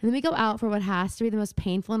 And then we go out for what has to be the most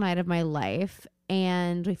painful night of my life.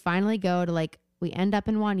 And we finally go to like, we end up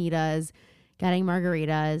in Juanita's getting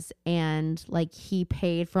margaritas, and like he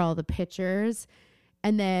paid for all the pictures.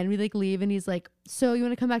 And then we like leave and he's like, so you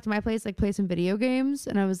want to come back to my place, like play some video games?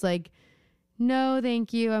 And I was like, no,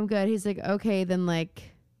 thank you. I'm good. He's like, okay, then like,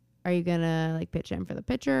 are you gonna like pitch in for the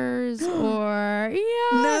pictures or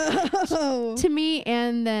yeah? No. To me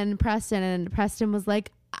and then Preston, and Preston was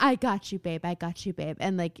like, I got you, babe.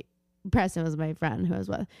 And like Preston was my friend who I was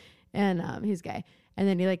with, and he's gay. And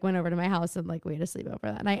then he like went over to my house and like we had to sleep over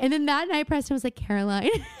that night. And then that night Preston was like, Caroline,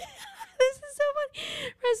 this is so funny.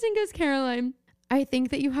 Preston goes, Caroline, I think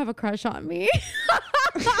that you have a crush on me. I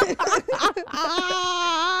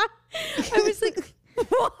was like,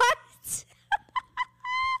 what?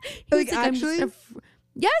 He was Like actually?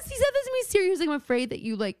 Yes, he said this to me seriously. I'm afraid that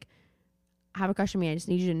you like have a crush on me. I just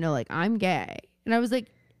need you to know like I'm gay. And I was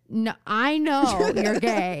like, no, I know you're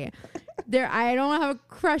gay. I don't have a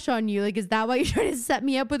crush on you. Like, is that why you're trying to set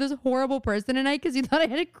me up with this horrible person tonight? Because you thought I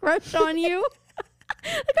had a crush on you?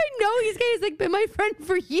 Like, I know he's gay. He's like been my friend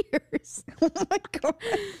for years. Oh my God.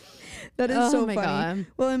 That is so my funny. God.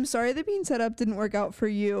 Well, I'm sorry that being set up didn't work out for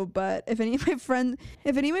you, but if any of my friends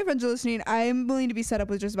are listening, I'm willing to be set up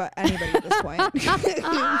with just about anybody at this point.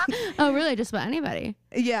 Oh, really? Just about anybody?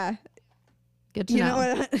 Yeah. Good to You know.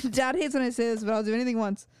 know what? Dad hates when I say this, but I'll do anything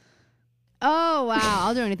once. Oh, wow.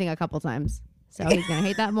 I'll do anything a couple times. So he's going to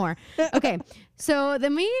hate that more. Okay. So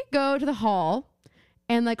then we go to the hall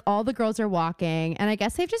and like all the girls are walking, and I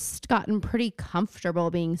guess they've just gotten pretty comfortable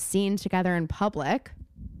being seen together in public.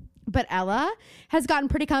 But Ella has gotten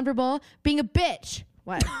pretty comfortable being a bitch.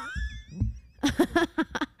 What?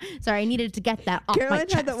 Sorry, I needed to get that off my Caroline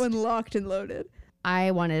chest. had that one locked and loaded.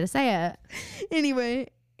 I wanted to say it. Anyway,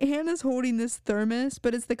 Hannah's holding this thermos,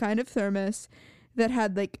 but it's the kind of thermos that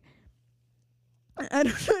had like, I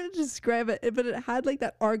don't know how to describe it, but it had like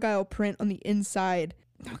that Argyle print on the inside.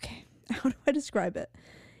 Okay, how do I describe it?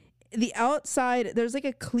 The outside, there's like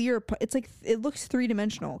a clear, it's like, it looks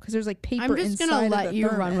three-dimensional because there's like paper inside. I'm just going to let you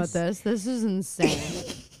run thermos. with this. This is insane.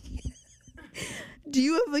 Do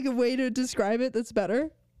you have like a way to describe it that's better?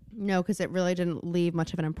 No, because it really didn't leave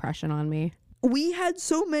much of an impression on me. We had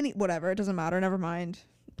so many, whatever, it doesn't matter, never mind.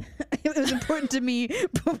 It was important to me,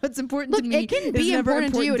 but what's important to me it can is be never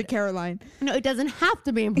important to you. to Caroline. No, it doesn't have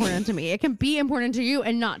to be important to me. It can be important to you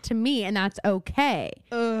and not to me, and that's okay.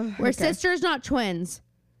 We're Okay. sisters, not twins.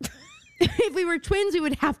 If we were twins, we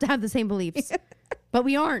would have to have the same beliefs. But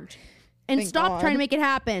we aren't. And Thank stop God. trying to make it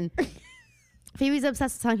happen. Phoebe's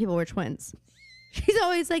obsessed with telling people we're twins. She's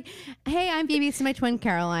always like, hey, I'm Phoebe. This is my twin,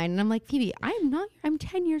 Caroline. And I'm like, Phoebe, I'm not. I'm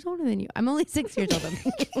 10 years older than you. I'm only 6 years older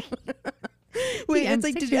than you. Wait, I'm it's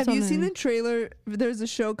like, 6 years have you older seen than the trailer? There's a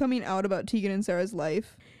show coming out about Tegan and Sarah's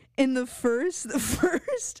life. And the first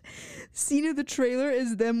scene of the trailer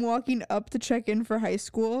is them walking up to check in for high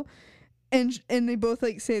school. And they both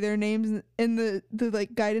like say their names, and the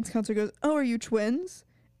like guidance counselor goes, "Oh, are you twins?"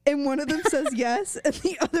 And one of them says yes, and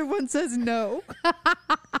the other one says no.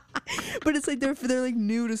 But it's like they're like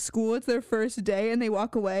new to school. It's their first day, and they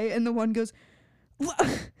walk away, and the one goes,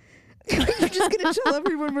 We're just gonna tell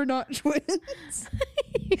everyone we're not twins.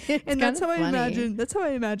 And that's how I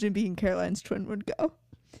imagine being Caroline's twin would go.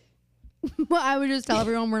 Well, I would just tell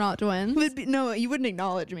everyone we're not twins. No, you wouldn't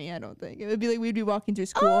acknowledge me, I don't think. It would be like we'd be walking through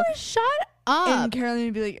school. Oh, shut up. And Caroline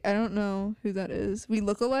would be like, I don't know who that is. We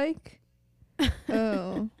look alike?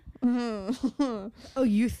 Oh. Oh,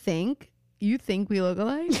 you think? You think we look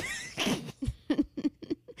alike?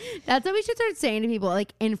 That's what we should start saying to people,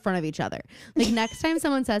 like, in front of each other. Like, next time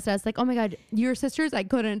someone says to us, like, oh my God, you're sisters? I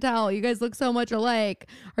couldn't tell. You guys look so much alike.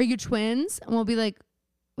 Are you twins? And we'll be like,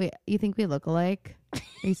 wait, you think we look alike? Are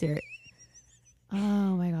you serious? Oh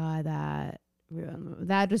my God,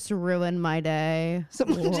 that just ruined my day.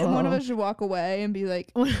 One of us should walk away and be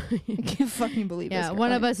like, I can't fucking believe this. Yeah,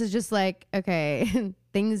 one of us is just like, okay,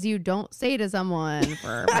 things you don't say to someone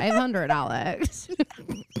for $500, Alex.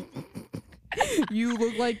 You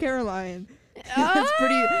look like Caroline.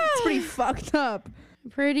 It's pretty fucked up.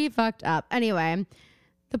 Pretty fucked up. Anyway,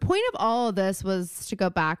 the point of all of this was to go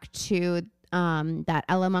back to that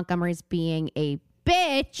Ella Montgomery's being a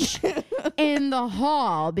bitch in the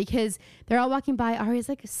hall, because they're all walking by. Aria's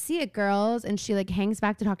like, see it, girls. And she like hangs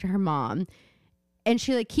back to talk to her mom. And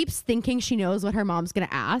she like keeps thinking she knows what her mom's going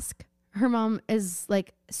to ask. Her mom is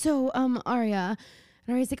like, so, Aria.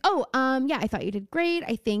 And Aria's like, oh, yeah, I thought you did great.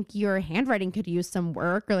 I think your handwriting could use some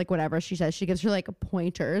work, or like whatever she says. She gives her like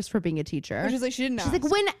pointers for being a teacher. She's like, she didn't ask. She's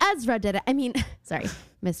like, when Ezra did it. I mean, sorry,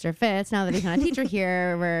 Mr. Fitz, now that he's not a teacher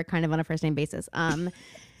here, we're kind of on a first name basis.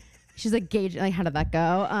 She's like, gauging, like, how did that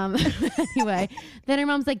go? Anyway, then her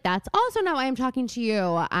mom's like, that's also not why I'm talking to you.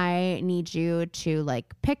 I need you to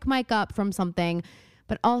like pick Mike up from something.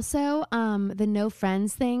 But also, the no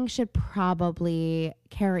friends thing should probably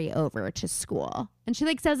carry over to school. And she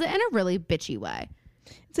like says it in a really bitchy way.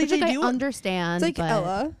 It's like, I understand. It's like,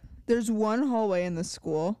 Ella, there's one hallway in the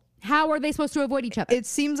school. How are they supposed to avoid each other? It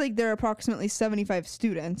seems like there are approximately 75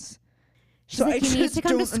 students. She's like, you need to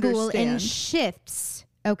come to school in shifts,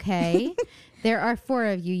 okay? There are 4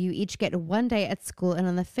 of you. You each get 1 day at school. And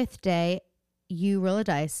on the 5th day, you roll a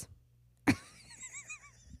dice.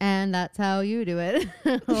 And that's how you do it.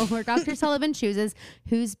 Or Dr. Sullivan chooses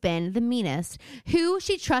who's been the meanest, who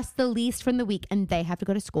she trusts the least from the week, and they have to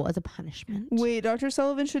go to school as a punishment. Wait, Dr.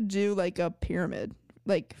 Sullivan should do like a pyramid,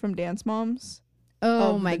 like from Dance Moms.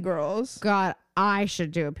 Oh my girls. God, I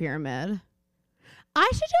should do a pyramid. I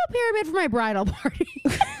should do a pyramid for my bridal party.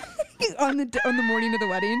 on the morning of the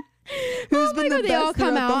wedding. Who's been the best? They all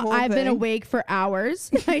come out. I've been awake for hours.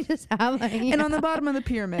 I just have like, and on the bottom of the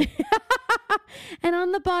pyramid. And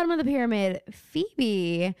on the bottom of the pyramid,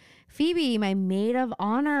 Phoebe, my maid of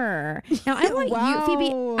honor. Now I want you,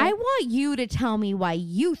 Phoebe, I want you to tell me why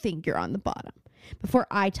you think you're on the bottom before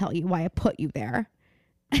I tell you why I put you there.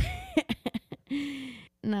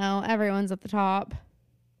 No, everyone's at the top.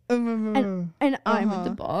 And I'm at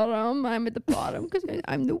the bottom. I'm at the bottom because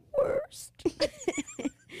I'm the worst.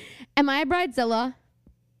 Am I a bridezilla?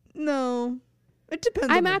 No. It depends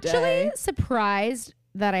I'm on the actually day. surprised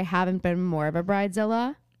that I haven't been more of a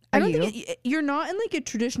bridezilla. I don't think you're not in like a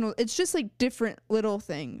traditional, it's just like different little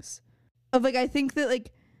things. Of like, I think that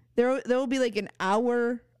like there will be like an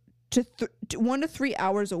hour to 1 to 3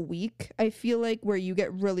 hours a week, I feel like, where you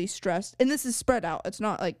get really stressed. And this is spread out. It's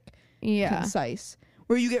not like concise.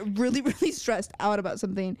 Where you get really, really stressed out about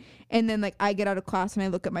something. And then like I get out of class and I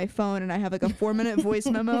look at my phone and I have like a 4-minute voice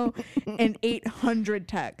memo and 800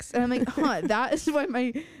 texts. And I'm like, that is why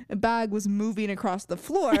my bag was moving across the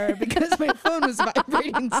floor, because my phone was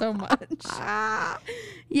vibrating so much.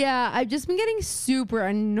 Yeah, I've just been getting super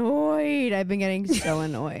annoyed. I've been getting so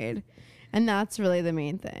annoyed. And that's really the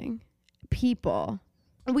main thing. People.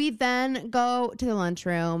 We then go to the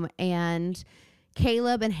lunchroom and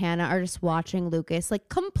Caleb and Hannah are just watching Lucas like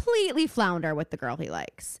completely flounder with the girl he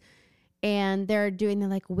likes. And they're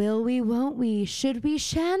like, will we, won't we, should we,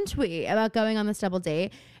 shan't we, about going on this double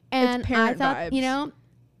date. And I thought, vibes.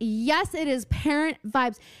 Yes, it is parent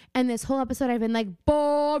vibes. And this whole episode I've been like,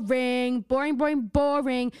 boring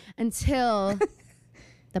until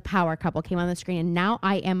the power couple came on the screen. And now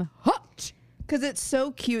I am hooked. Because it's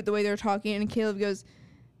so cute the way they're talking. And Caleb goes,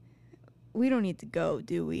 we don't need to go,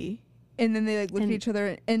 do we? And then they like look at each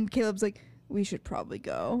other, and Caleb's like, we should probably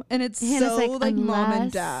go. And it's Hannah's so like mom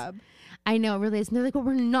and dad. I know, it really is. And they're like, well,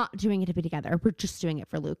 we're not doing it to be together. We're just doing it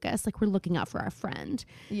for Lucas. Like, we're looking out for our friend.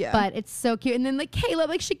 Yeah. But it's so cute. And then like Caleb,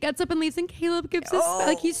 like she gets up and leaves, and Caleb gives his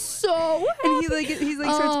like he's so happy. And he's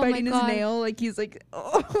like starts biting his nail. Like he's like,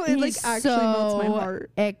 it like actually melts my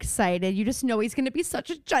heart. Excited. You just know he's gonna be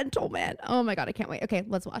such a gentleman. Oh my God, I can't wait. Okay,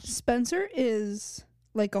 let's watch. Spencer is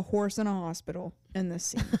like a horse in a hospital in this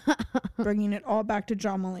scene. Bringing it all back to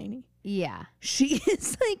John Mulaney. Yeah. She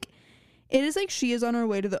is like, It is like she is on her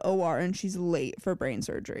way to the OR and she's late for brain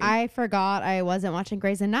surgery. I forgot I wasn't watching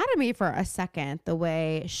Grey's Anatomy for a second, the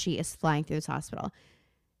way she is flying through this hospital.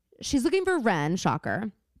 She's looking for Ren,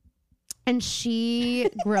 shocker. And she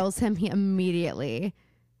grills him. He immediately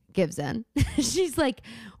gives in. She's like,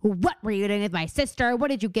 what were you doing with my sister? What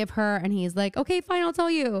did you give her? And he's like, okay, fine, I'll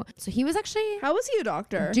tell you. So he was actually... How was he a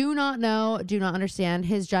doctor? Do not know, do not understand.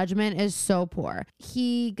 His judgment is so poor.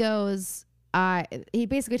 He goes... he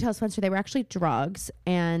basically tells Spencer they were actually drugs,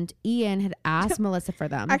 and Ian had asked Melissa for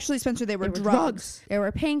them. Actually, Spencer, they were drugs. They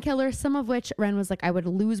were painkillers, some of which Ren was like, I would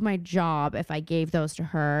lose my job if I gave those to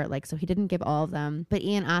her. Like, so he didn't give all of them. But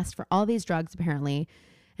Ian asked for all these drugs, apparently,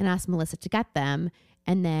 and asked Melissa to get them.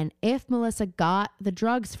 And then if Melissa got the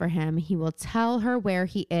drugs for him, he will tell her where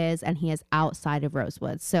he is, and he is outside of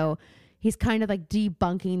Rosewood. So he's kind of like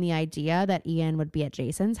debunking the idea that Ian would be at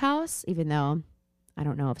Jason's house, even though... I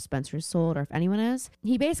don't know if Spencer's sold or if anyone is.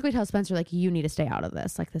 He basically tells Spencer, like, you need to stay out of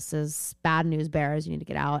this. Like, this is bad news bears. You need to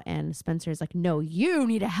get out. And Spencer's like, no, you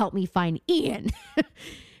need to help me find Ian.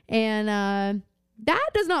 And that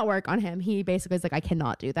does not work on him. He basically is like, I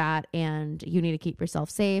cannot do that. And you need to keep yourself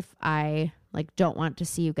safe. I, like, don't want to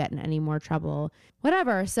see you get in any more trouble.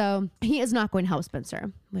 Whatever. So he is not going to help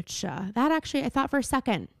Spencer, which that actually, I thought for a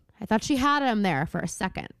second. I thought she had him there for a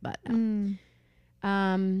second. But no.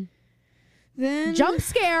 Then jump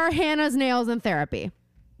scare, Hannah's nails in therapy.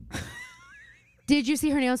 Did you see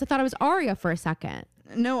her nails? I thought it was Aria for a second.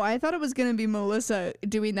 No, I thought it was gonna be Melissa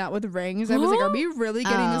doing that with rings. I was like, are we really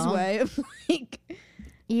getting this way? Like,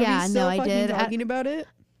 yeah, no, I did. Talking about it.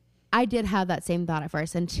 I did have that same thought at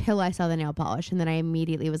first until I saw the nail polish, and then I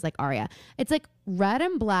immediately was like, Aria. It's like red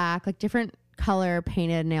and black, like different color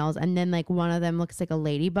painted nails, and then like one of them looks like a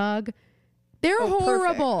ladybug. They're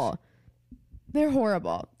horrible. Perfect. They're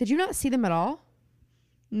horrible. Did you not see them at all?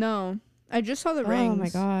 No. I just saw the rings. Oh my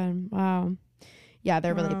God. Wow. Yeah,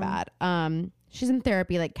 they're really bad. She's in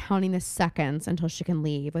therapy, like counting the seconds until she can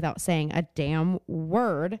leave without saying a damn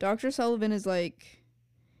word. Dr. Sullivan is like,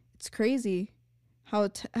 it's crazy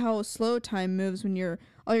how slow time moves when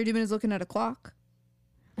all you're doing is looking at a clock.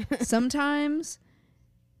 Sometimes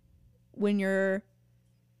when you're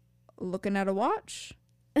looking at a watch,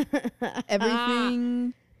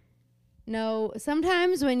 everything... No,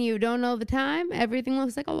 sometimes when you don't know the time, everything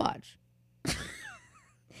looks like a watch.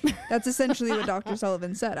 That's essentially what Dr.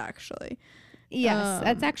 Sullivan said, actually. Yes,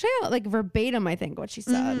 that's actually like verbatim, I think, what she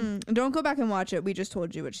said. Don't go back and watch it. We just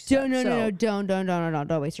told you what she said. No,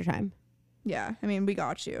 don't waste your time. Yeah, I mean, we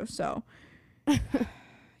got you, so. Yeah.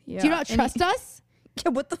 Do you not trust us?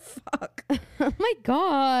 Yeah, what the fuck? Oh my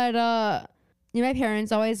God. My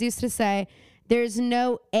parents always used to say, there's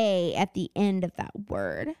no A at the end of that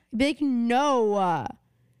word. I'd be like, no.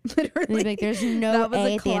 Literally. They'd be like, there's no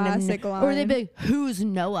A at the end of line. Or they'd be like, who's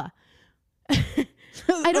Noah?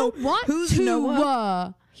 I don't want who's to.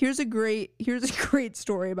 Noah? Here's a great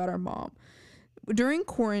story about our mom. During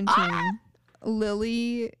quarantine,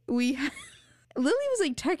 Lily was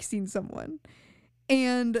like texting someone,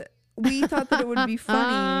 and we thought that it would be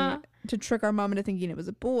funny to trick our mom into thinking it was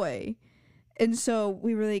a boy. And so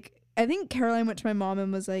we were like, I think Caroline went to my mom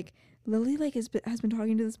and was like, Lily like has been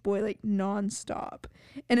talking to this boy like nonstop.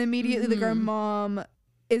 And immediately like our mom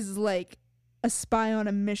is like a spy on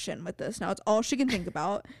a mission with this. Now it's all she can think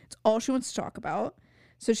about. It's all she wants to talk about.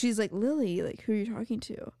 So she's like, Lily, like, who are you talking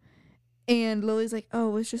to? And Lily's like,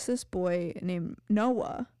 oh, it's just this boy named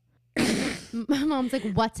Noah. My mom's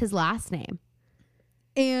like, what's his last name?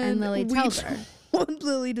 And Lily tells her. Want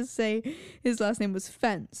Lily to say his last name was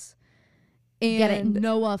Fence. And get it,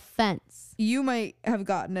 Noah Fence. You might have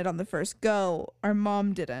gotten it on the first go. Our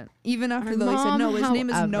mom didn't. Even after Lily said, no, his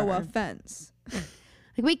name is Noah Fence.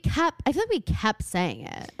 Like I feel like we kept saying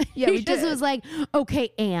it. Yeah, we just did. was like,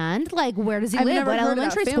 okay, and like, where does he live? What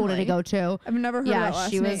elementary school did he go to? I've never heard of that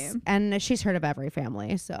last name. And she's heard of every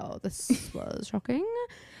family, so this was shocking.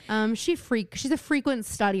 She's a frequent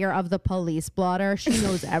studier of the police blotter. She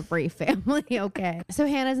knows every family. Okay. So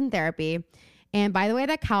Hannah's in therapy. And by the way,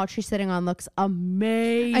 that couch she's sitting on looks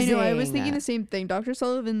amazing. I know. I was thinking the same thing. Dr.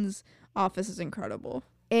 Sullivan's office is incredible.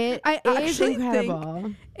 I is incredible.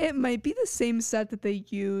 Think it might be the same set that they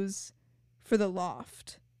use for the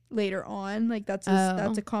loft later on. Like that's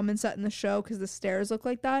a common set in the show because the stairs look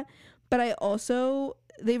like that. But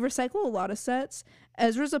they recycle a lot of sets.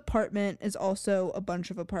 Ezra's apartment is also a bunch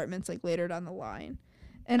of apartments like later down the line.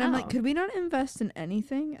 And I'm like, could we not invest in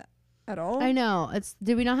anything at all? I know.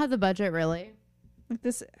 Did we not have the budget really? Like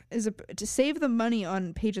this is to save the money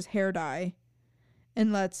on Paige's hair dye,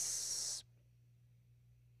 and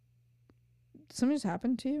something just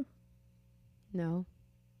happened to you? No.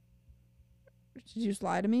 Did you just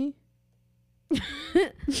lie to me?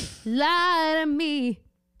 Lie to me,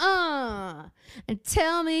 and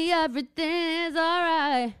tell me everything's all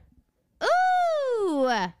right. Ooh.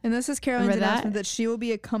 And this is Caroline's announcement that she will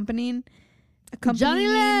be accompanying Johnny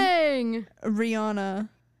Lang, Rihanna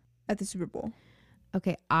at the Super Bowl.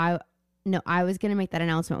 Okay, I was gonna make that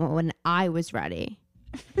announcement when I was ready.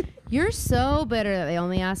 You're so bitter that they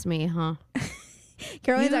only asked me, huh?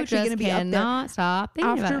 Caroline's actually going to be up there. Stop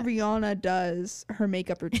after Rihanna does her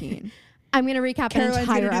makeup routine. I'm going to recap an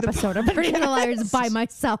entire episode of Pretty Little Liars by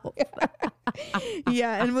myself.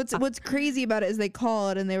 Yeah, and what's crazy about it is they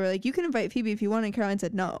called and they were like, you can invite Phoebe if you want, and Caroline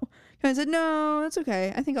said no. Caroline said, no, that's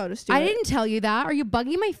okay. I think I'll just do it. I didn't tell you that. Are you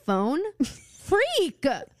bugging my phone? Freak!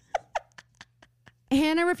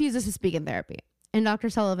 Hannah refuses to speak in therapy. And Dr.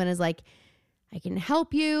 Sullivan is like, I can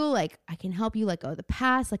help you. Like, I can help you let go of the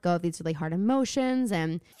past, let go of these really hard emotions.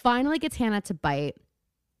 And finally gets Hannah to bite.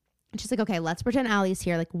 And she's like, okay, let's pretend Allie's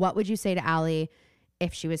here. Like, what would you say to Allie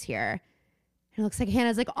if she was here? And it looks like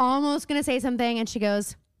Hannah's like almost going to say something. And she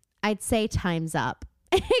goes, I'd say time's up.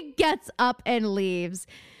 It gets up and leaves.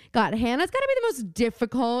 God, Hannah's got to be the most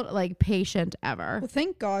difficult, like, patient ever. Well,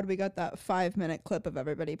 thank God we got that 5-minute clip of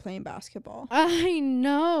everybody playing basketball. I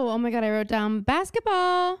know. Oh my God, I wrote down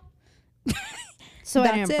basketball. So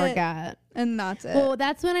I didn't forget. And that's it. Well,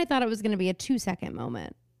 that's when I thought it was going to be a 2-second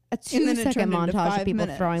moment. A 2-second montage of people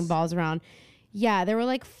throwing balls around. Yeah, there were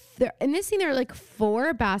like, in this scene, there were like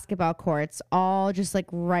 4 basketball courts, all just like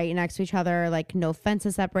right next to each other, like no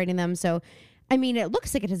fences separating them. So, I mean, it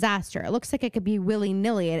looks like a disaster. It looks like it could be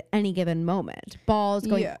willy-nilly at any given moment. Balls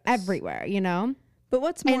going everywhere, you know? But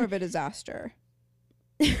what's more of a disaster?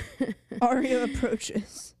 Aria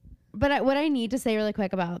approaches. But what I need to say really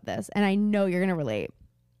quick about this, and I know you're going to relate.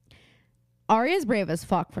 Aria's brave as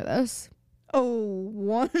fuck for this. Oh,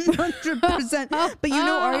 100%. But you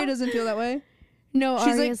know Aria doesn't feel that way. No,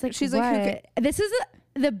 Aria's like okay. This is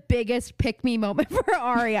the biggest pick-me moment for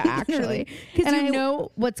Aria, actually. Because you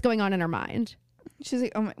know what's going on in her mind. She's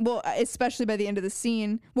like, oh my, well, especially by the end of the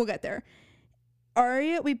scene. We'll get there.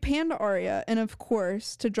 We panned to Aria, and of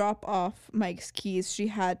course, to drop off Mike's keys, she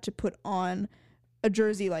had to put on a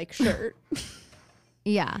jersey-like shirt.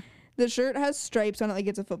 Yeah. The shirt has stripes on it like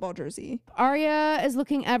it's a football jersey. Aria is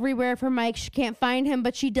looking everywhere for Mike. She can't find him,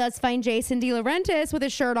 but she does find Jason De Laurentiis with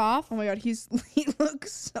his shirt off. Oh my God, he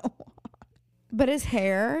looks so hot. But his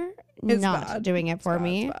hair, it's not bad. Doing it for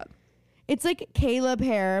me. It's bad. It's like Caleb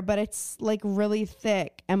hair, but it's like really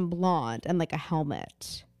thick and blonde and like a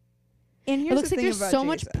helmet. And it looks like there's so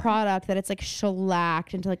much product that it's like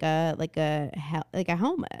shellacked into like a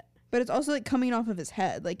helmet. But it's also like coming off of his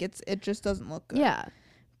head. Like it just doesn't look good. Yeah.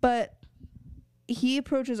 But he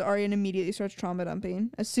approaches Aria and immediately starts trauma dumping.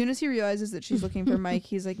 As soon as he realizes that she's looking for Mike,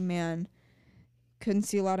 he's like, man, couldn't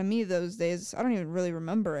see a lot of me those days. I don't even really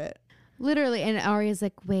remember it. Literally. And Aria's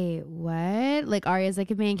like, wait, what? Like, Aria's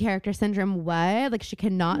like, main character syndrome, what? Like, she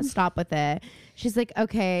cannot stop with it. She's like,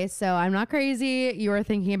 okay, so I'm not crazy. You were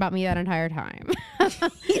thinking about me that entire time.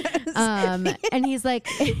 Yes. And he's like,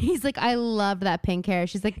 I love that pink hair.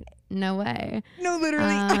 She's like, no way. No,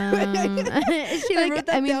 literally. She like,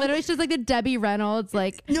 I mean, literally, she's like the Debbie Reynolds.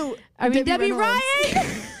 Like, no, I mean, Debbie Ryan.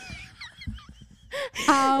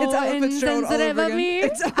 How it's Ella Fitzgerald all over again. Me.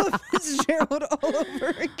 It's Ella Fitzgerald all over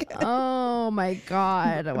again. Oh my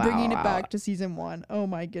God! Wow, bringing it back to season 1. Oh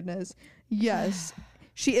my goodness. Yes,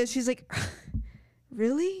 she is. She's like,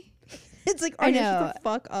 really? It's like, Aria, shut the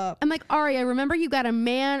fuck up. I'm like, Aria, remember you got a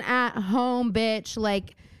man at home, bitch.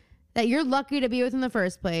 Like that you're lucky to be with in the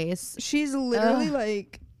first place. She's literally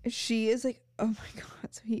like, she is like, oh my God,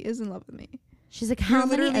 so he is in love with me. She's like, how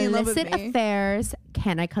many illicit affairs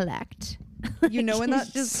can I collect? You know, when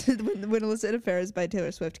that just when Illicit Affairs by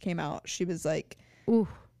Taylor Swift came out, she was like, ooh,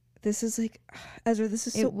 this is like, Ezra, this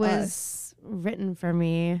is so it was written for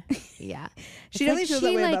me. Yeah. She definitely feels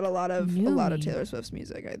that way about a lot of Taylor Swift's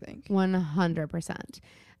music, I think. 100%.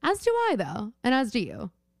 As do I, though. And as do you.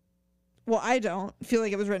 Well, I don't feel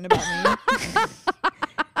like it was written about me.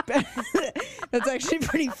 That's actually a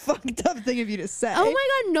pretty fuked up thing of you to say. Oh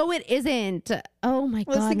my God, no, it isn't. Oh my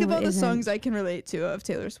God. Let's think about the songs I can relate to of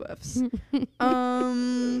Taylor Swift's.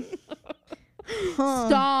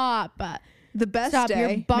 Stop. The Best Stop, Day.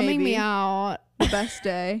 You're bumming me out. The Best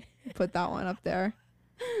Day. Put that one up there.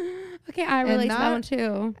 Okay, I relate to that one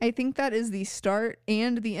too. I think that is the start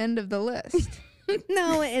and the end of the list.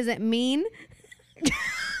 No, it isn't. Mean.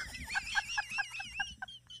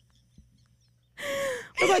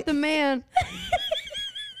 What about the man?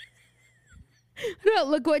 What about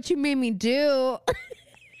look what you made me do?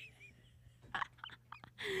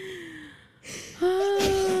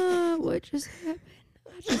 What just happened?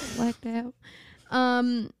 I just blacked out.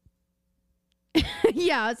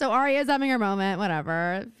 Yeah, so Aria's having her moment,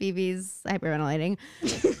 whatever. Phoebe's hyperventilating.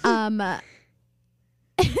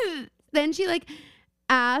 Then she like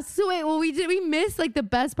asks, so wait, well, we miss like the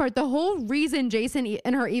best part. The whole reason Jason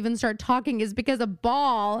and her even start talking is because a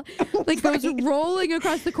ball like goes rolling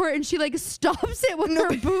across the court and she like stops it with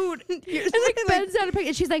her boot and like bends down to pick it.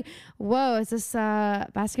 And she's like, whoa, is this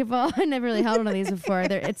basketball? I never really held one of these before.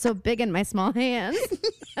 It's so big in my small hands.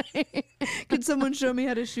 Could someone show me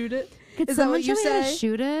how to shoot it? Is that what you say? How to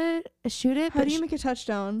shoot it? How do you make a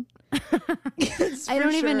touchdown? I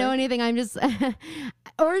don't even know anything. I'm just,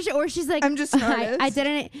 or she's like, I'm just an artist. I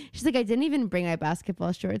didn't. She's like, I didn't even bring my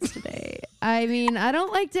basketball shorts today. I mean, I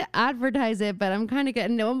don't like to advertise it, but I'm kind of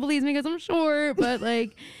getting. No one believes me because I'm short. But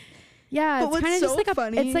like, yeah, but it's kind of so just like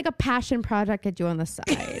funny. it's like a passion project I do on the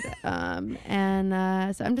side.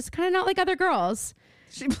 So I'm just kind of not like other girls.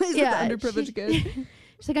 She plays with the underprivileged kid.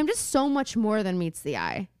 She's like, I'm just so much more than meets the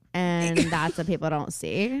eye. And that's what people don't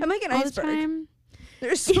see. I'm like an iceberg. The time.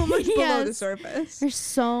 There's so much below the surface. There's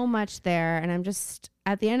so much there. And I'm just,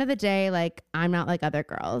 at the end of the day, like, I'm not like other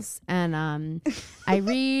girls. And I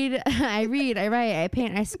read, I write, I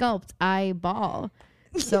paint, I sculpt, I ball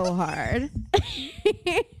so hard.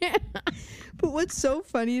 But what's so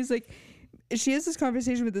funny is like, she has this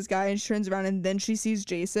conversation with this guy and she turns around and then she sees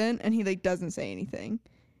Jason and he like doesn't say anything.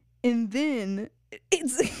 And then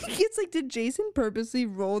it's like, did Jason purposely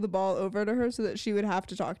roll the ball over to her so that she would have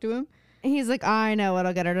to talk to him? He's like, I know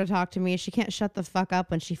what'll get her to talk to me. She can't shut the fuck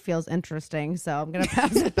up when she feels interesting, so I'm gonna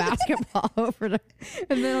pass the basketball over to her.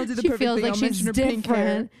 And then I'll do the she perfect feels thing. like I'll she's mention her pink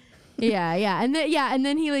hair. Yeah, and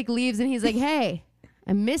then he like leaves and he's like, hey,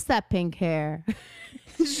 I miss that pink hair.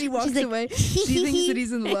 She walks away. She thinks that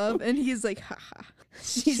he's in love, and he's like, ha ha.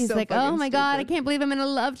 She's so like, oh my god, I stupid. can't believe I'm in a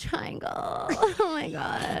love triangle. Oh my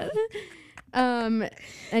god.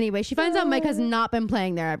 Anyway, she finds out Mike has not been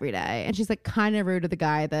playing there every day, and she's like kind of rude to the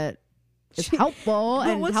guy that is helpful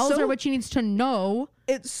and tells her what she needs to know.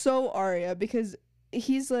 It's so Aria because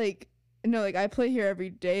he's like, no, like I play here every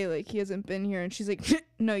day, like he hasn't been here, and she's like,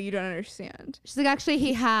 no, you don't understand. She's like, actually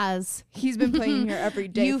he has. He's been playing here every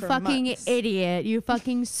day. You for fucking months. Idiot. You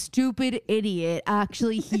fucking stupid idiot.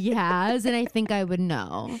 Actually he has, and I think I would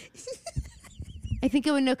know. I think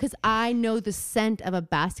I would know because I know the scent of a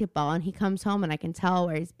basketball, and he comes home and I can tell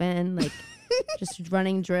where he's been, like just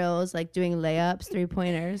running drills, like doing layups,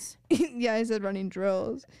 3-pointers. Yeah, I said running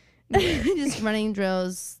drills. Just running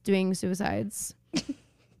drills, doing suicides.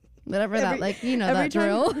 Whatever that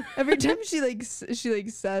drill. Every time she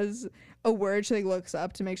says a word, she like looks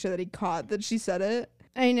up to make sure that he caught that she said it.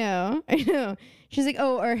 I know. She's like,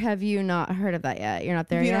 oh, or have you not heard of that yet? You're not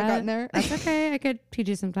there yet? Have you not gotten there? That's okay. I could teach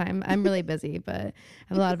you some time. I'm really busy, but I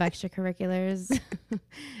have a lot of extracurriculars.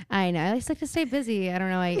 I know. I just like to stay busy. I don't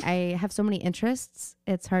know. I have so many interests.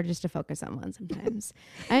 It's hard just to focus on one sometimes.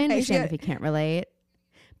 I understand if you can't relate.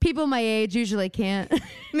 People my age usually can't.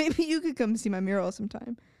 Maybe you could come see my mural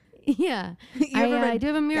sometime. Yeah. I do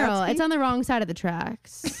have a mural. Gatsby? It's on the wrong side of the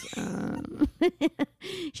tracks.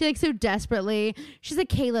 She like so desperately. She's like,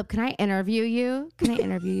 Caleb, can I interview you? Can I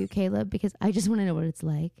interview you, Caleb? Because I just want to know what it's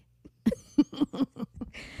like.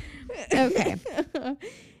 Okay.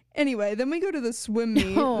 Anyway, then we go to the swim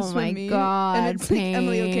meet. Oh my God. And it's like,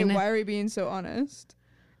 Emily, okay, why are we being so honest?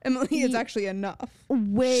 Emily, it's actually enough.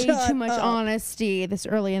 Way too much honesty this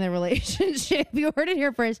early in the relationship. You heard it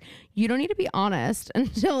here first. You don't need to be honest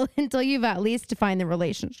until you've at least defined the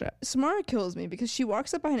relationship. Samara kills me because she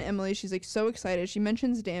walks up behind Emily. She's like so excited. She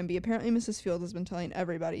mentions Danby. Apparently, Mrs. Field has been telling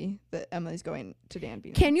everybody that Emily's going to Danby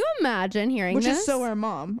now. Can you imagine hearing this? Which is so our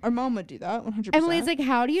mom. Our mom would do that 100%. Emily's like,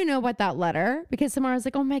 how do you know about that letter? Because Samara's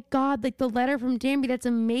like, oh my God, like the letter from Danby, that's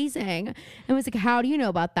amazing. And was like, how do you know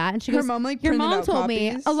about that? And she goes, mom like your mom told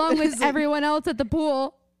me, along with like, everyone else at the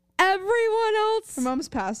pool. Everyone else. Her mom's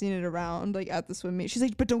passing it around like at the swim meet. She's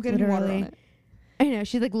like, but don't get any water on it. I know.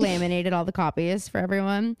 She like laminated all the copies for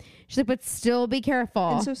everyone. She's like, but still be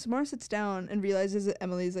careful. And so Samara sits down and realizes that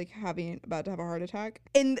Emily's like about to have a heart attack.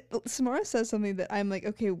 And Samara says something that I'm like,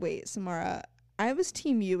 okay, wait, Samara, I was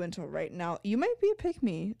team you until right now. You might be a pick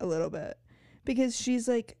me a little bit. Because she's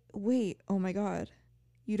like, wait, oh my God,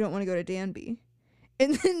 you don't want to go to Danby.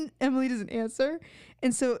 And then Emily doesn't answer.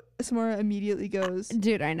 And so Samara immediately goes,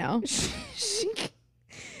 dude, I know.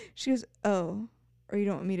 She goes, oh, or you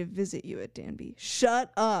don't want me to visit you at Danby.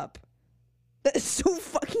 Shut up. That's so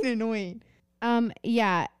fucking annoying.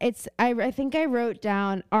 Yeah, I think I wrote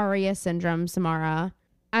down Aria syndrome, Samara.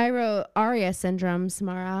 I wrote Aria syndrome,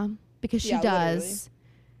 Samara, because she does. Literally.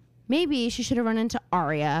 Maybe she should have run into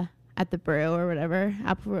Aria at the brew or whatever,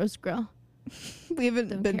 Apple Rose Grill. We haven't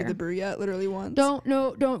Don't been care. to the brew yet, literally once.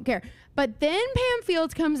 Don't care. But then Pam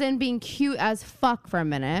Fields comes in being cute as fuck for a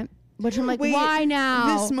minute, which I'm like, Wait, why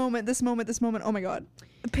now? This moment. Oh my God.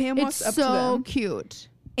 Pam walks It's up to so them. cute.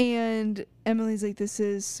 And Emily's like, this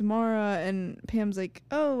is Samara. And Pam's like,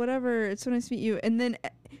 oh, whatever. It's so nice to meet you. And then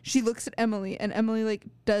she looks at Emily, and Emily like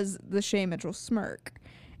does the Shay Mitchell smirk.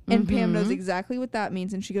 And Pam knows exactly what that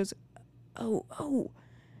means. And she goes, oh,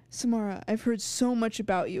 Samara, I've heard so much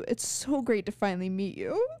about you. It's so great to finally meet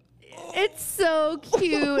you. It's so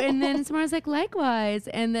cute. And then Samara's like, likewise.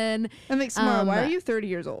 And then I'm like, Samara, why are you 30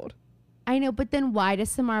 years old? I know, but then why does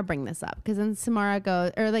Samara bring this up? Because then Samara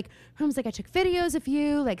goes, or like, her mom's like, I took videos of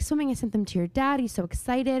you, like swimming. I sent them to your dad. He's so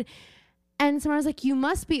excited. And Samara's like, you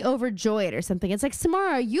must be overjoyed or something. It's like,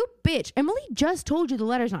 Samara, you bitch. Emily just told you the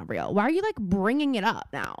letter's not real. Why are you like bringing it up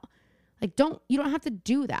now? Like, you don't have to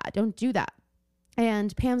do that. Don't do that.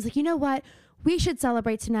 And Pam's like, you know what? We should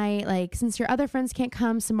celebrate tonight. Like, since your other friends can't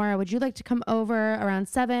come, Samara, would you like to come over around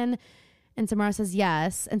 7? And Samara says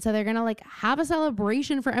yes. And so they're going to like have a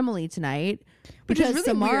celebration for Emily tonight. Which is because really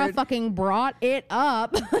Samara weird. fucking brought it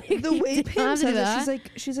up. Like, The way Pam says that. it,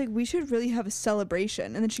 she's like, we should really have a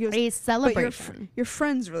celebration. And then she goes, A but celebration. your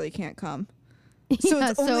friends really can't come. So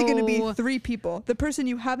Yeah, it's only going to be so- 3 people. The person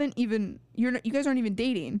you haven't even, you guys aren't even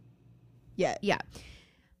dating yet. Yeah.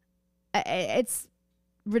 It's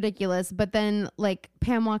ridiculous. But then like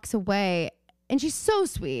Pam walks away and she's so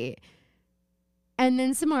sweet. And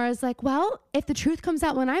then Samara's like, well, if the truth comes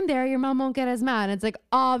out when I'm there, your mom won't get as mad. And it's like,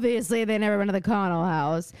 obviously they never went to the Connell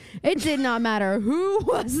house. It did not matter who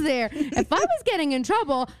was there. If I was getting in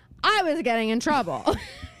trouble, I was getting in trouble.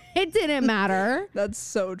 It didn't matter. That's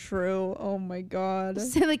so true. Oh my God.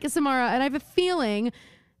 So like Samara, and I have a feeling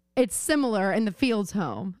it's similar in the Fields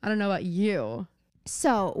home. I don't know about you.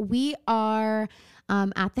 So we are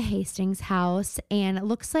at the Hastings house, and it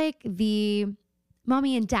looks like the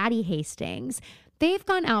mommy and daddy Hastings, they've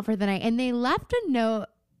gone out for the night, and they left a note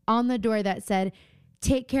on the door that said,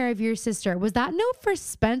 take care of your sister. Was that note for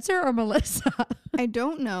Spencer or Melissa? I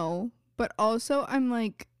don't know. But also I'm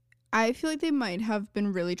like, I feel like they might have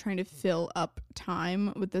been really trying to fill up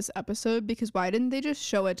time with this episode, because why didn't they just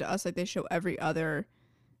show it to us like they show every other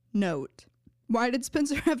note? Why did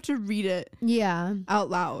Spencer have to read it Yeah. out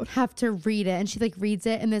loud? Have to read it. And she like reads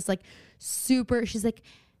it in this like super, she's like,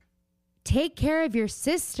 take care of your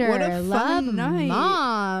sister. What a Love, fun night.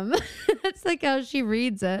 Mom. That's like how she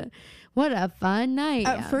reads it. What a fun night.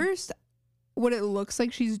 At first, what it looks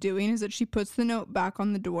like she's doing is that she puts the note back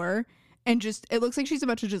on the door and just, it looks like she's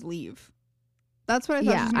about to just leave. That's what I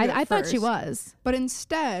thought. Yeah, I thought she was. But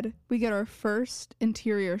instead, we get our first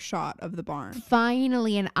interior shot of the barn.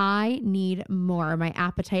 Finally, and I need more. My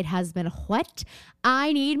appetite has been whet.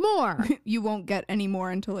 I need more. You won't get any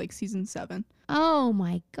more until like season 7. Oh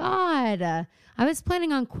my God. I was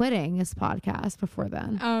planning on quitting this podcast before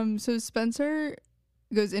then. So Spencer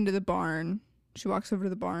goes into the barn. She walks over to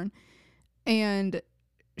the barn and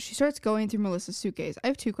she starts going through Melissa's suitcase. I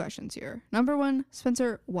have 2 questions here. Number 1,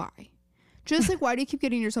 Spencer, why? Just like, why do you keep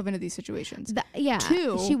getting yourself into these situations? Yeah.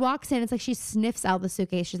 2, she walks in. It's like she sniffs out the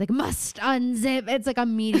suitcase. She's like, must unzip. It's like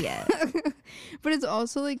immediate. but it's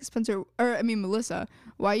also like Melissa,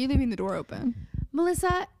 why are you leaving the door open?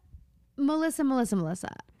 Melissa.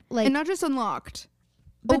 Like, And not just unlocked.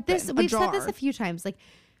 but open, we've said this ajar. a few times. Like,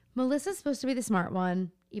 Melissa's supposed to be the smart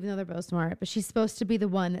one, even though they're both smart, but she's supposed to be the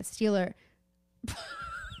one that Steeler.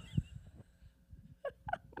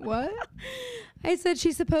 What? I said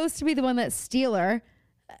she's supposed to be the one that Steeler.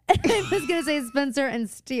 I was gonna say Spencer and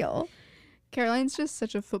Steele. Caroline's just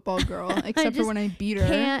such a football girl, except for just when I beat her.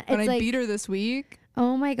 can't- When it's I like- beat her this week.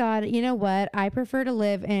 Oh my God. You know what? I prefer to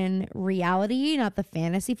live in reality, not the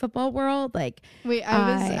fantasy football world. Like, Wait,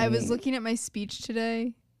 I was looking at my speech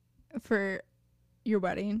today for your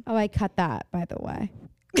wedding. oh, I cut that, by the way.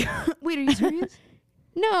 Wait, are you serious?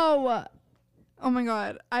 No. Oh my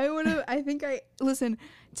God. Listen,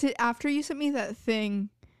 after you sent me that thing,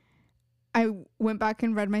 I went back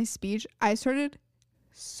and read my speech. I started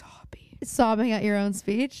Sobbing at your own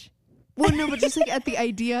speech. Well, no, but just like at the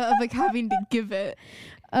idea of like having to give it.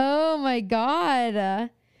 Oh my God.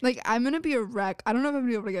 Like, I'm going to be a wreck. I don't know if I'm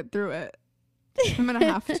going to be able to get through it. I'm going to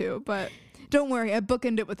have to, but don't worry. I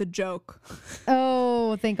bookended it with a joke.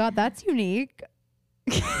 Oh, thank God. That's unique.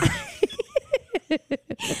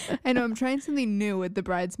 I know, I'm trying something new with the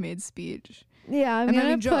bridesmaid speech. Yeah, I'm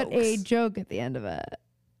having going to put a jokes. joke at the end of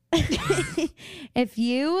it. If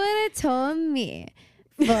you would have told me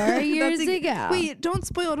 4 years ago. Wait, don't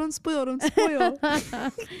spoil.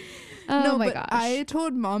 Oh No, my but gosh. I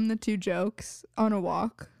told Mom the 2 jokes on a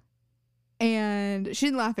walk. And she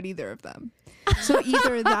didn't laugh at either of them. So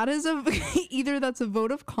either that's a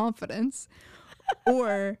vote of confidence,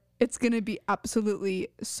 or it's going to be absolutely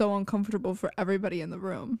so uncomfortable for everybody in the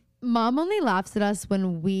room. Mom only laughs at us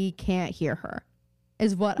when we can't hear her,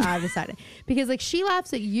 is what I've decided. Because like she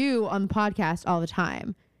laughs at you on the podcast all the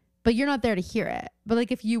time, but you're not there to hear it. But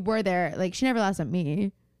like if you were there, like she never laughs at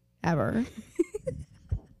me, ever.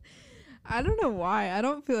 I don't know why. I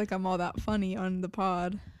don't feel like I'm all that funny on the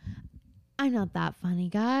pod. I'm not that funny,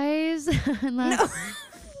 guys. Unless No.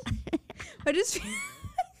 I just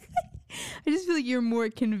feel like you're more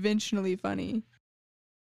conventionally funny.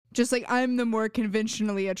 Just like I'm the more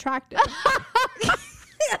conventionally attractive.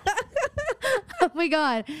 Oh my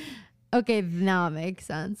God. Okay, now it makes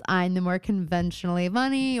sense. I'm the more conventionally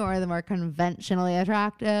funny or the more conventionally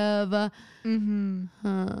attractive. Mm-hmm.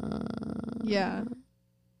 Yeah.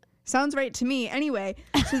 Sounds right to me. Anyway,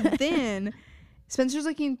 so then Spencer's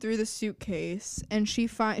looking through the suitcase and she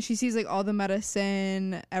sees like all the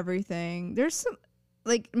medicine, everything. There's some,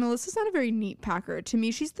 like, Melissa's not a very neat packer. To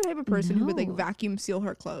me, she's the type of person who would like vacuum seal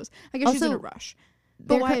her clothes. I guess she's in a rush.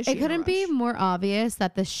 But why is she it couldn't be more obvious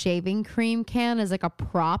that the shaving cream can is like a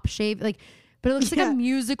prop shave, like, but it looks like a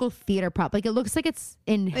musical theater prop. Like it looks like it's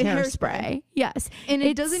in like hairspray. Yes, and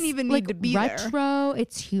it doesn't even need to be retro. There.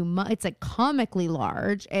 It's like comically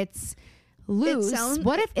large. It's loose.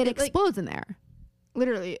 What if it explodes in there?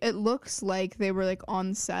 Literally, it looks like they were like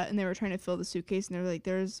on set and they were trying to fill the suitcase and they were like,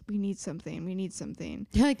 we need something.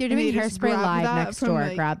 Yeah, like they're doing hairspray live next door.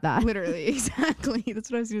 Like, grab that. Literally, exactly. That's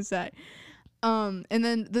what I was gonna say. And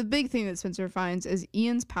then the big thing that Spencer finds is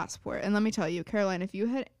Ian's passport. And let me tell you, Caroline, if you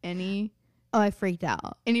had any I freaked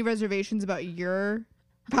out. Any reservations about your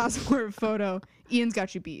passport photo, Ian's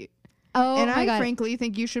got you beat. Oh, and my God. Frankly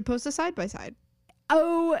think you should post a side by side.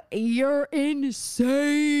 Oh, you're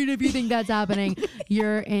insane if you think that's happening.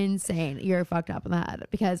 You're insane. You're fucked up in the head,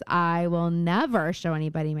 because I will never show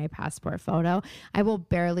anybody my passport photo. I will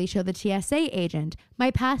barely show the TSA agent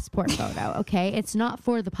my passport photo, okay? It's not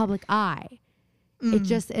for the public eye. It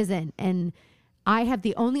just isn't. And I have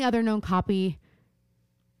the only other known copy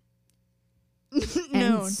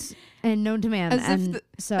known to man.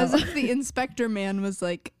 As if the inspector man was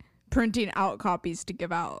like printing out copies to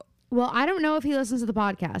give out. Well, I don't know if he listens to the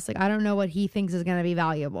podcast. Like, I don't know what he thinks is going to be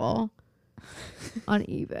valuable on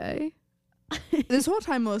eBay. This whole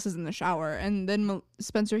time Melissa's in the shower, and then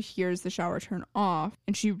Spencer hears the shower turn off,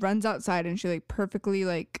 and she runs outside and she like perfectly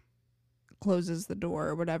like closes the door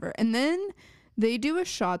or whatever. And then they do a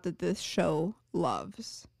shot that this show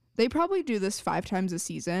loves. They probably do this 5 times a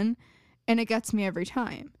season, and it gets me every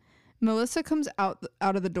time. Melissa comes out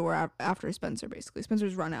of the door after Spencer, basically.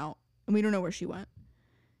 Spencer's run out, and we don't know where she went.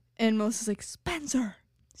 And Melissa's like, Spencer,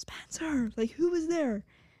 like, who was there?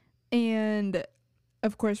 And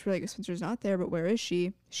of course, we're like, Spencer's not there, but where is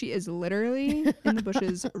she? She is literally in the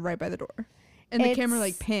bushes right by the door. And the camera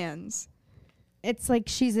like pans. It's like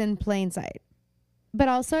she's in plain sight. But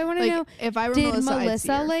also, I want to know, if I were Melissa, I'd see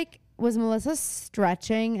her. Like, was Melissa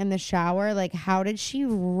stretching in the shower? Like, how did she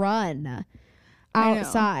run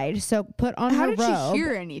outside? So put on her robe she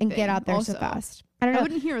hear anything and get out there so fast. I don't know. I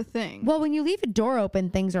wouldn't hear a thing. Well, when you leave a door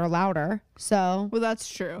open, things are louder. So. Well, that's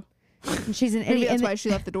true. She's an idiot. Maybe that's why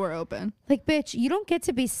she left the door open. Like, bitch, you don't get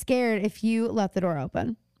to be scared if you left the door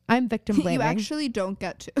open. I'm victim blaming. You actually don't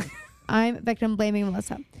get to. I'm victim blaming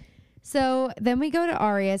Melissa. So then we go to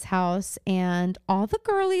Aria's house, and all the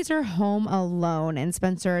girlies are home alone, and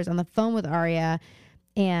Spencer is on the phone with Aria,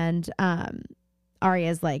 and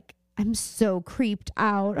Aria's like, I'm so creeped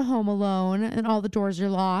out home alone, and all the doors are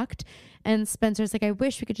locked. And Spencer's like, I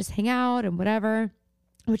wish we could just hang out and whatever.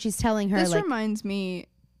 Which he's telling her. This reminds me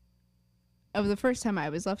of the first time I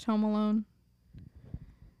was left home alone.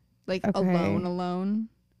 Like, alone.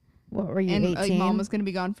 What were you, and 18? Like, mom was going to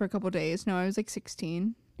be gone for a couple days. No, I was like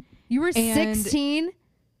 16. You were 16?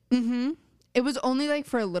 Mm-hmm. It was only like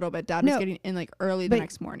for a little bit. Dad was getting in like early the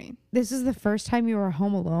next morning. This is the first time you were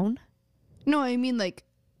home alone? No, I mean like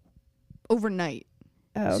overnight.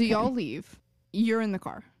 Oh, okay. So y'all leave. You're in the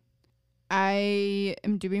car. I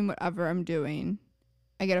am doing whatever I'm doing.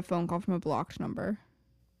 I get a phone call from a blocked number.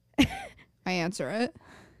 I answer it.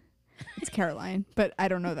 It's Caroline, but I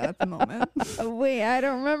don't know that at the moment. Wait, I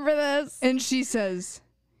don't remember this. And she says,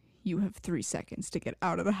 you have 3 seconds to get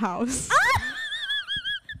out of the house.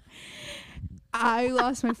 I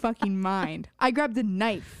lost my fucking mind. I grabbed a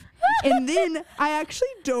knife. And then I actually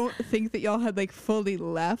don't think that y'all had like fully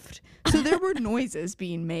left. So there were noises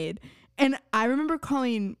being made. And I remember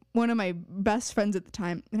calling one of my best friends at the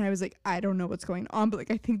time, and I was like, I don't know what's going on, but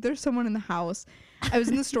like I think there's someone in the house. I was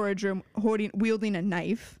in the storage room wielding a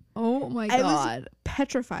knife. Oh my God. I was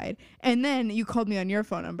petrified. And then you called me on your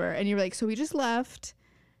phone number and you were like, so we just left.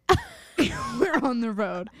 We're on the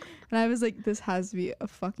road. And I was like, this has to be a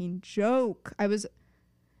fucking joke.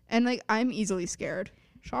 And like, I'm easily scared.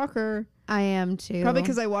 Shocker. I am too. Probably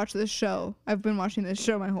because I watch this show. I've been watching this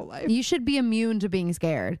show my whole life. You should be immune to being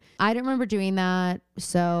scared. I don't remember doing that,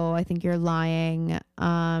 so I think you're lying.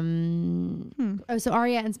 So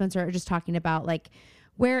Aria and Spencer are just talking about like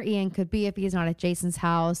where Ian could be if he's not at Jason's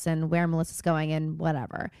house and where Melissa's going and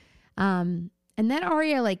whatever. And then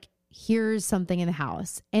Aria like hears something in the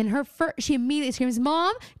house and she immediately screams,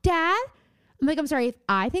 "Mom, Dad!" I'm like, I'm sorry. If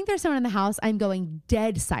I think there's someone in the house, I'm going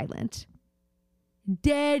dead silent.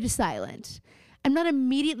 Dead silent. I'm not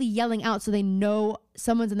immediately yelling out so they know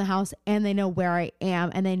someone's in the house and they know where I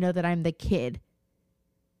am and they know that I'm the kid.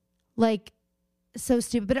 Like, so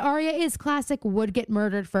stupid. But Aria is classic would get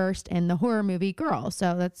murdered first in the horror movie girl.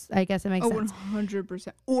 So that's, I guess it makes sense. 100%.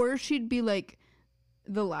 Or she'd be like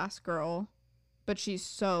the last girl, but she's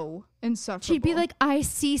so insufferable. She'd be like, I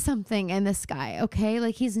see something in this guy, okay?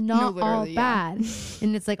 Like, he's not all bad.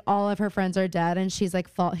 And it's like all of her friends are dead and she's like,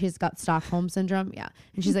 she's got Stockholm syndrome. Yeah.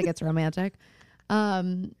 And she's like, it's romantic.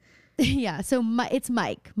 Yeah. So it's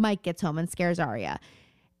Mike. Mike gets home and scares Aria.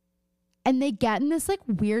 And they get in this like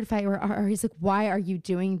weird fight where Aria's like, why are you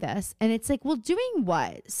doing this? And it's like, well, doing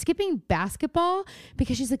what? Skipping basketball?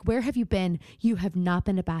 Because she's like, where have you been? You have not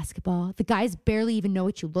been to basketball. The guys barely even know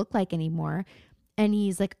what you look like anymore. And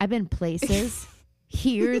he's like, I've been places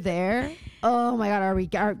here, there. Oh my God.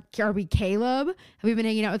 Are we Caleb? Have we been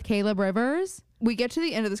hanging out with Caleb Rivers? We get to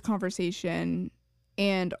the end of this conversation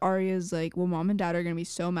and Aria's like, well, Mom and Dad are going to be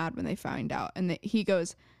so mad when they find out. And he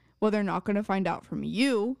goes, well, they're not going to find out from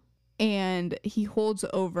you. And he holds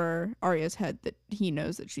over Aria's head that he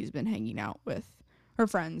knows that she's been hanging out with her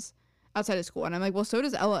friends outside of school. And I'm like, well, so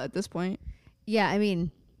does Ella at this point. Yeah, I mean,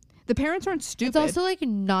 the parents aren't stupid. It's also like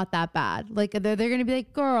not that bad. Like they're going to be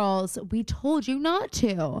like, girls, we told you not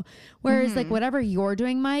to. Whereas like whatever you're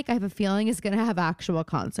doing, Mike, I have a feeling is going to have actual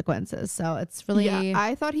consequences. So it's really. Yeah,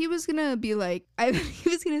 I thought he was going to be like, he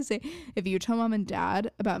was going to say, if you tell Mom and Dad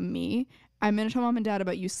about me, I'm going to tell Mom and Dad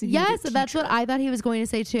about you sleeping with your teacher. That's what I thought he was going to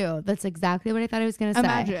say too. That's exactly what I thought he was going to say.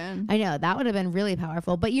 Imagine. I know. That would have been really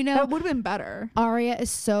powerful. But you know. That would have been better. Aria is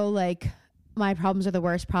so like, my problems are the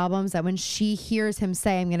worst problems, that when she hears him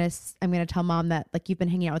say, I'm going to tell Mom that like you've been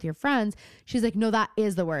hanging out with your friends. She's like, no, that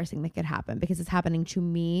is the worst thing that could happen because it's happening to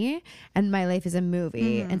me and my life is a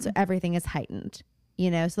movie. And so everything is heightened. You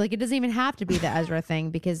know, so like it doesn't even have to be the Ezra thing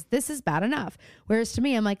because this is bad enough. Whereas to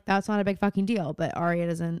me, I'm like, that's not a big fucking deal. But Aria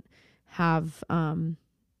doesn't have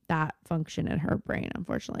that function in her brain,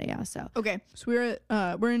 unfortunately. Yeah. So okay, so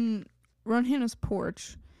we're on Hannah's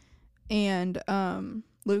porch, and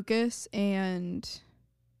Lucas and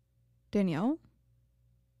Danielle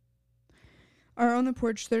are on the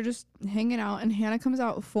porch. They're just hanging out, and Hannah comes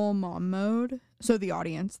out full mom mode, so the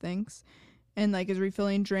audience thinks, and like is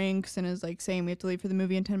refilling drinks and is like saying we have to leave for the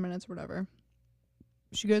movie in 10 minutes or whatever.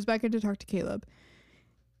 She goes back in to talk to Caleb.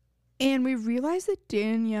 And we realize that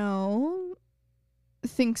Danielle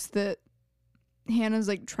thinks that Hannah's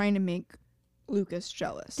like trying to make Lucas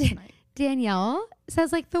jealous tonight. Danielle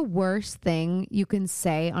says like the worst thing you can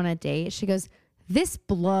say on a date. She goes, this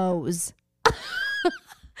blows.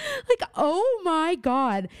 Like, oh my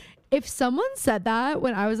God. If someone said that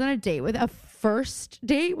when I was on a first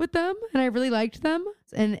date with them and I really liked them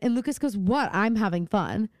and Lucas goes, what? I'm having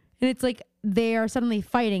fun. And it's like they are suddenly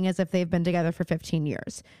fighting as if they've been together for 15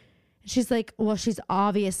 years. She's like, well, she's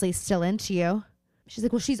obviously still into you. She's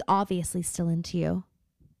like, well, she's obviously still into you.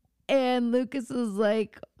 And Lucas is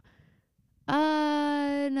like, no,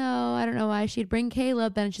 I don't know why she'd bring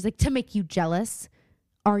Caleb then. And she's like, to make you jealous.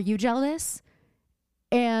 Are you jealous?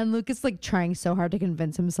 And Lucas like trying so hard to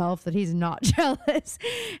convince himself that he's not jealous.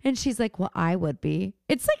 And she's like, well, I would be.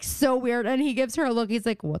 It's like so weird. And he gives her a look. He's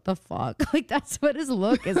like, what the fuck? Like, that's what his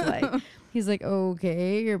look is like. He's like,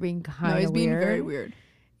 okay, you're being kind of weird. No, he's being very weird.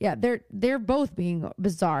 Yeah, they're both being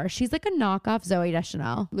bizarre. She's like a knockoff Zooey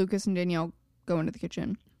Deschanel. Lucas and Danielle go into the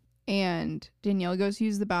kitchen. And Danielle goes to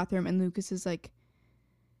use the bathroom. And Lucas is like,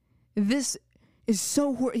 this is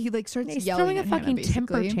so horrible. He like starts He's yelling throwing a at fucking Hannah,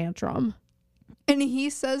 temper tantrum. And he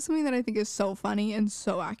says something that I think is so funny and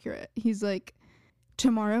so accurate. He's like,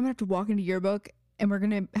 tomorrow I'm going to have to walk into your book and we're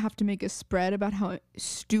going to have to make a spread about how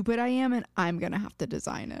stupid I am and I'm going to have to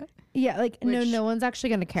design it. Yeah, like, no one's actually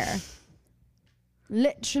going to care.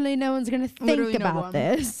 Literally no one's going to think about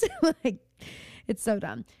this. Like, it's so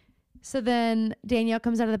dumb. So then Danielle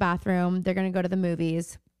comes out of the bathroom. They're going to go to the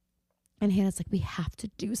movies. And Hannah's like, we have to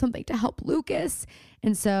do something to help Lucas.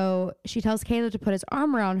 And so she tells Caleb to put his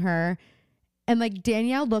arm around her. And like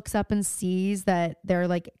Danielle looks up and sees that they're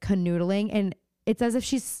like canoodling, and it's as if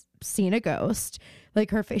she's seen a ghost.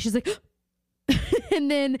 Like her face, she's like, and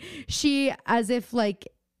then she, as if like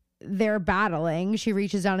they're battling, she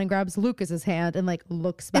reaches down and grabs Lucas's hand and like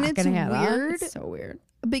looks back at Hannah. Weird. It's so weird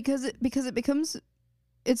Because it becomes,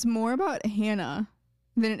 it's more about Hannah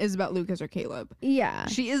than it is about Lucas or Caleb. Yeah.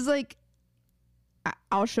 She is like,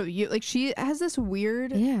 I'll show you. Like she has this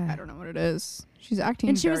weird, I don't know what it is. She's acting,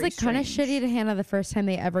 and she was very like kind of shitty to Hannah the first time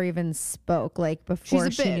they ever even spoke. Like before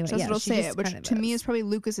she's a she bitch. knew That's it. what I'll say it. Which to me is is probably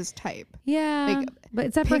Lucas's type. Yeah, like, but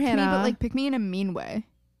except for Hannah, me, but like pick me in a mean way.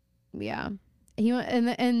 Yeah, he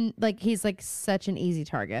and like he's like such an easy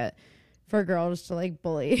target for girls to like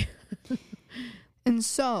bully. And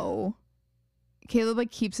so Caleb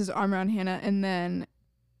like keeps his arm around Hannah, and then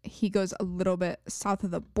he goes a little bit south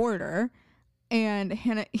of the border. And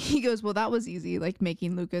Hannah, he goes, well, that was easy, like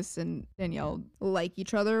making Lucas and Danielle like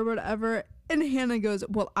each other or whatever. And Hannah goes,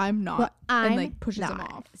 well, I'm not. Well, and like pushes him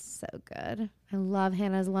off. So good. I love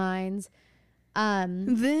Hannah's lines.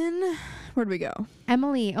 Then where'd we go?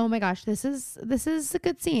 Emily. Oh my gosh, this is a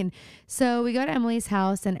good scene. So we go to Emily's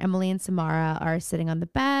house, and Emily and Samara are sitting on the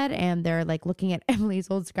bed, and they're like looking at Emily's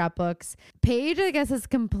old scrapbooks. Paige, I guess, is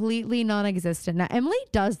completely non-existent. Now Emily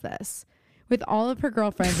does this with all of her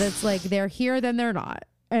girlfriends. It's like they're here, then they're not,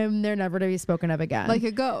 and they're never to be spoken of again. Like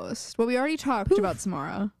a ghost. Well, we already talked about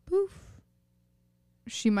Samara. Poof.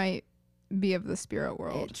 She might be of the spirit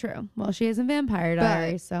world. True. Well, she is in Vampire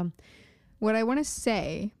Diaries, so. What I want to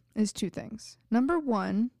say is two things. Number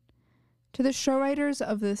one, to the show writers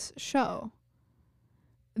of this show,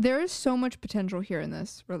 there is so much potential here in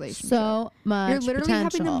this relationship. So much. You're literally potential.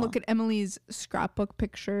 having them look at Emily's scrapbook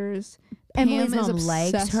pictures. Emily's Pam is mom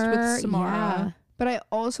likes obsessed her. with Samara. Yeah. But I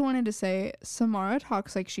also wanted to say Samara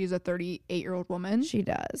talks like she's a 38-year-old woman. She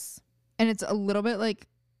does. And it's a little bit like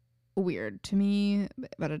weird to me,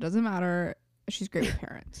 but it doesn't matter. She's great with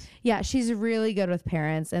parents. Yeah, she's really good with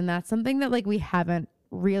parents, and that's something that like we haven't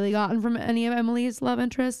really gotten from any of Emily's love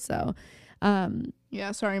interests. So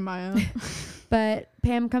yeah, sorry, Maya. But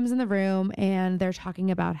Pam comes in the room, and they're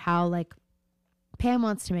talking about how like Pam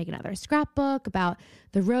wants to make another scrapbook about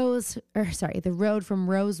the road from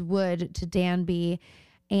Rosewood to Danby,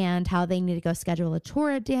 and how they need to go schedule a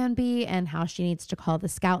tour at Danby, and how she needs to call the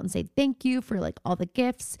scout and say thank you for like all the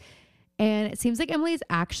gifts. And it seems like Emily's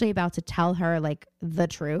actually about to tell her like the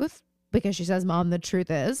truth, because she says, Mom, the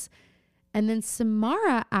truth is. And then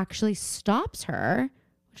Samara actually stops her,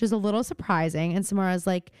 which is a little surprising. And Samara's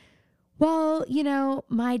like, well, you know,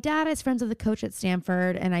 my dad is friends with the coach at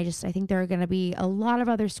Stanford, and I think there are going to be a lot of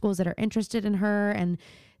other schools that are interested in her, and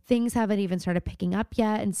things haven't even started picking up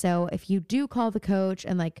yet. And so if you do call the coach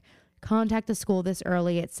and like contact the school this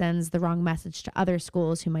early, it sends the wrong message to other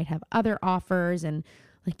schools who might have other offers, and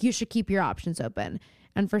like you should keep your options open.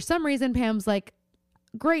 And for some reason, Pam's like,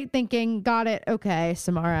 great thinking, got it, okay,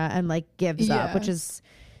 Samara, and like gives up, which is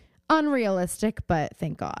unrealistic, but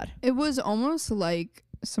thank God. It was almost like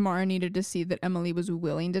Samara needed to see that Emily was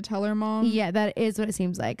willing to tell her mom. Yeah, that is what it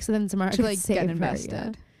seems like. So then Samara to like get invested.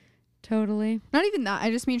 Yeah. Totally. Not even that.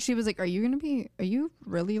 I just mean she was like, are you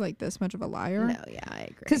really like this much of a liar? No, yeah, I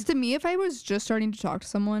agree. Because to me, if I was just starting to talk to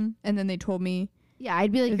someone and then they told me, yeah,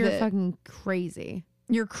 I'd be like, you're fucking crazy.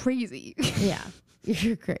 You're crazy. Yeah,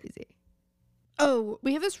 you're crazy. Oh,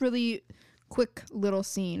 we have this really quick little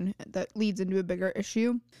scene that leads into a bigger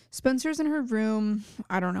issue. Spencer's in her room.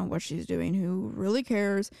 I don't know what she's doing. Who really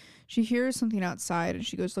cares? She hears something outside, and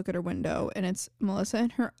she goes look at her window, and it's Melissa in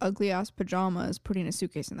her ugly ass pajamas putting a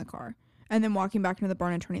suitcase in the car and then walking back into the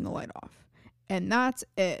barn and turning the light off. And that's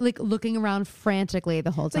it. Like looking around frantically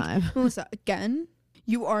the whole time. Like, Melissa, again,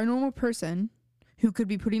 you are a normal person who could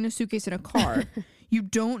be putting a suitcase in a car. You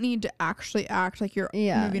don't need to actually act like you're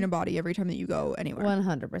moving a body every time that you go anywhere.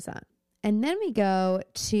 100%. And then we go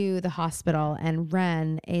to the hospital, and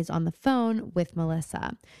Ren is on the phone with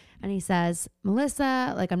Melissa. And he says,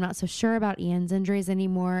 Melissa, like, I'm not so sure about Ian's injuries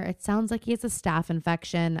anymore. It sounds like he has a staph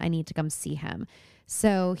infection. I need to come see him.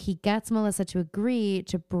 So he gets Melissa to agree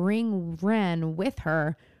to bring Ren with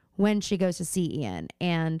her when she goes to see Ian.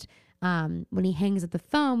 And when he hangs up the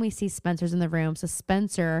phone, we see Spencer's in the room. So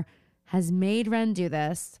Spencer has made Ren do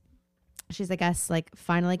this. She's, I guess, like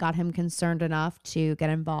finally got him concerned enough to get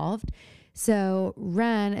involved. So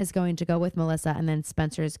Ren is going to go with Melissa, and then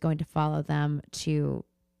Spencer is going to follow them to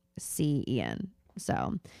see Ian.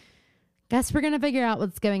 So guess we're going to figure out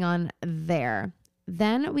what's going on there.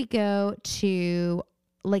 Then we go to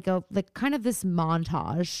like kind of this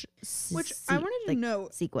montage, which I wanted to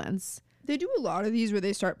note sequence. They do a lot of these where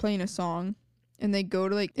they start playing a song and they go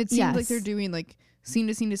to like, it seems like they're doing like scene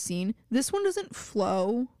to scene to scene. This one doesn't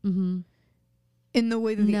flow in the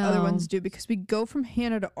way that the other No. ones do, because we go from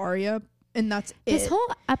Hannah to Aria and that's This it.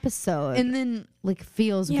 whole episode And then like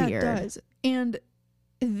feels weird. it does. And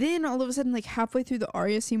then all of a sudden, like halfway through the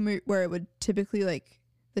Aria scene where it would typically like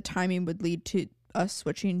the timing would lead to us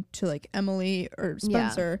switching to like Emily or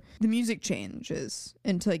Spencer, the music changes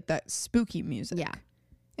into like that spooky music. Yeah.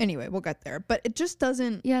 Anyway, we'll get there. But it just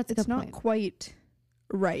doesn't, Yeah, it's a it's good not point. quite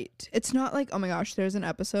right. It's not like, oh my gosh, there's an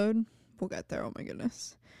episode. We'll get there. Oh my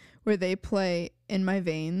goodness. Where they play In My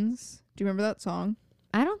Veins. Do you remember that song?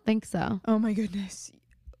 I don't think so. Oh my goodness.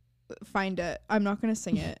 Find it. I'm not going to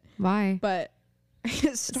sing it. Why? But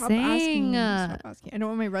stop Sing. asking. Stop asking. I don't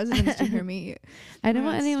want my residents to hear me. I don't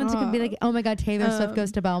want anyone to be like, oh my God, Taylor Swift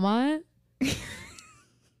goes to Belmont.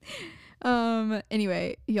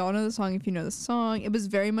 Anyway, y'all know the song if you know the song. It was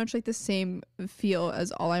very much like the same feel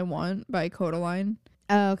as All I Want by Codaline.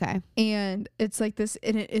 Oh, okay. And it's like this,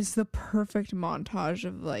 and it is the perfect montage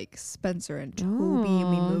of like Spencer and Toby, and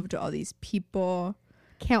we move to all these people.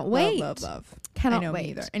 Can't wait. Love. Cannot I know, wait. me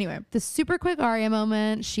either. Anyway, The super quick Aria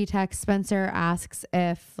moment. She texts Spencer, asks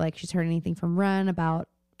if like she's heard anything from Ren about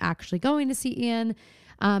actually going to see Ian.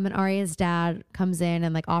 And Aria's dad comes in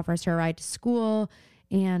and like offers her a ride to school,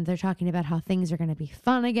 and they're talking about how things are going to be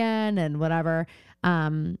fun again and whatever.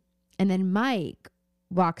 And then Mike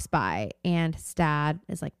walks by and his dad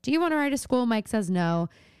is like, do you want to ride to school? Mike says no.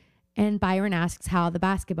 And Byron asks how the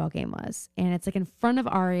basketball game was. And it's like in front of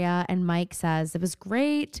Aria, and Mike says it was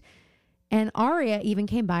great. And Aria even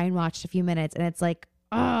came by and watched a few minutes, and it's like,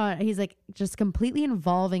 he's like just completely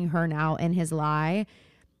involving her now in his lie.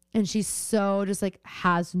 And she's so just like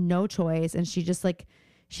has no choice. And she just like,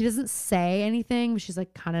 she doesn't say anything, but she's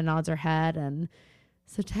like kind of nods her head. And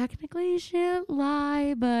so technically she didn't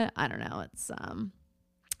lie, but I don't know. It's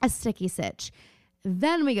a sticky sitch.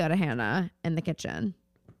 Then we go to Hannah in the kitchen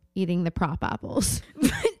eating the prop apples.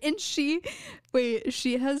 and she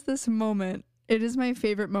has this moment. It is my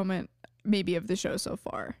favorite moment maybe of the show so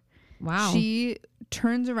far. Wow. She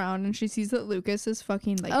turns around and she sees that Lucas is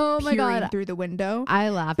fucking like Oh my peering God. through the window. I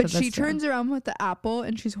laughed But at this she too. turns around with the apple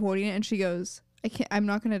and she's holding it and she goes, I'm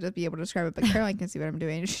not going to be able to describe it, but Caroline can see what I'm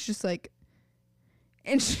doing. And she's just like,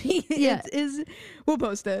 and she we'll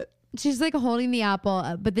post it. She's like holding the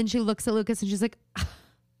apple, but then she looks at Lucas and she's like,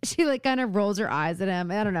 she like kind of rolls her eyes at him.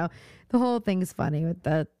 I don't know. The whole thing's funny with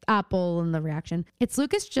the apple and the reaction. It's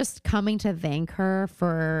Lucas just coming to thank her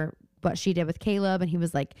for what she did with Caleb. And he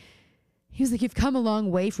was like, you've come a long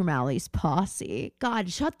way from Allie's posse. God,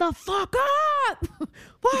 shut the fuck up.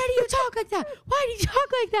 Why do you talk like that? Why do you talk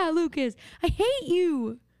like that, Lucas? I hate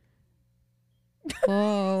you.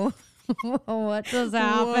 Whoa. What just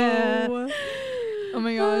happened? Whoa. Oh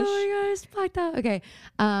my gosh. Oh my gosh, blacked out. Okay.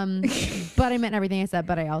 But I meant everything I said,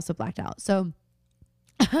 but I also blacked out. So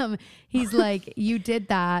he's like, you did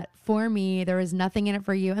that for me. There was nothing in it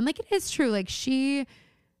for you. And like, it is true. Like she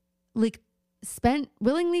like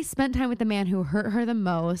willingly spent time with the man who hurt her the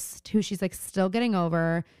most, who she's like still getting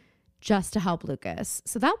over, just to help Lucas.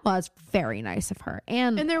 So that was very nice of her.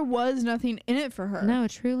 And there was nothing in it for her. no,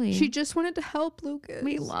 truly. She just wanted to help Lucas.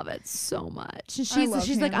 We love it so much. And love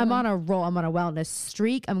she's like, Hannah. I'm on a roll. I'm on a wellness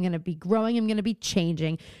streak. I'm going to be growing. I'm going to be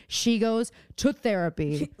changing. She goes to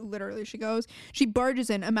therapy. Literally, she goes. She barges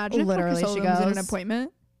in. Imagine Literally, if she Marcus was in an goes.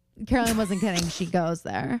 appointment. Caroline wasn't kidding. She goes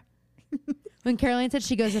there. When Caroline said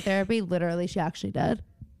she goes to therapy, literally, she actually did.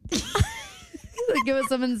 Like it was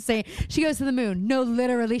some insane. She goes to the moon. No,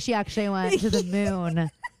 literally, she actually went to the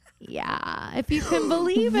moon. Yeah, if you can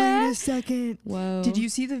believe Wait a it. second. Whoa. Did you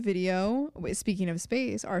see the video? Wait, speaking of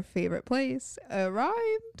space, our favorite place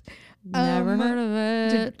arrived. Never heard of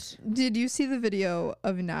it. Did you see the video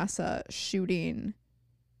of NASA shooting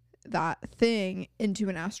that thing into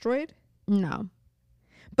an asteroid? No.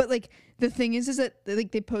 But like the thing is that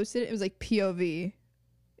like they posted it was like POV,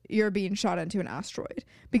 you're being shot into an asteroid,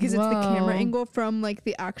 because it's the camera Whoa. angle from like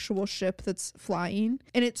the actual ship that's flying,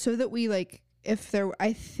 and it's so that we like if there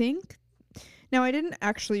I think now I didn't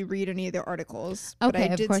actually read any of the articles, but I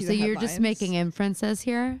Okay, did of course. see So the you're just headlines. making inferences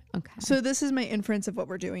here. Okay. So this is my inference of what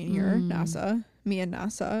we're doing here, NASA, me and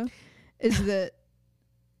NASA, is that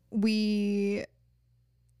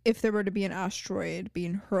if there were to be an asteroid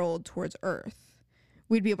being hurled towards Earth,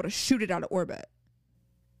 we'd be able to shoot it out of orbit.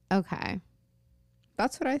 Okay.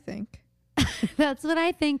 That's what I think. That's what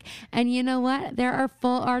I think. And you know what? There are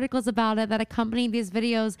full articles about it that accompany these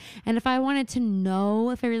videos. And if I wanted to know,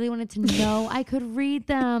 if I really wanted to know, I could read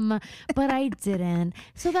them, but I didn't.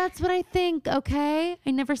 So that's what I think. Okay.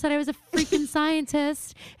 I never said I was a freaking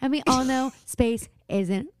scientist. And we all know space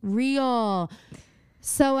isn't real.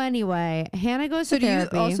 So anyway, Hannah goes So to do you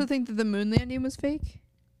therapy. also think that the moon landing was fake?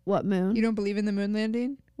 What moon? You don't believe in the moon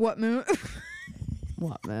landing? What moon?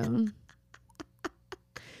 What moon?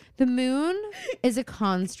 The moon is a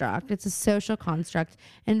construct. It's a social construct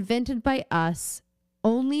invented by us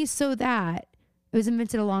only so that it was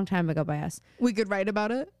invented a long time ago by us. We could write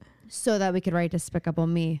about it. So that we could write Despicable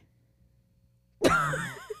Me.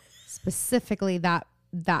 Specifically that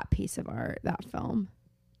piece of art, that film.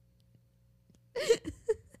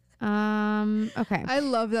 Okay. I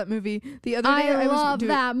love that movie. The other day I love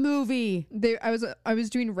that movie. I was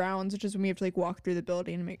doing rounds, which is when we have to like walk through the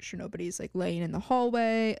building and make sure nobody's like laying in the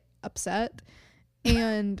hallway upset.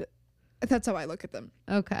 And that's how I look at them.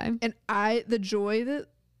 Okay. And the joy that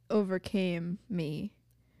overcame me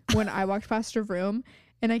when I walked past a room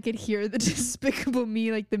and I could hear the Despicable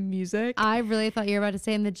Me, like the music. I really thought you were about to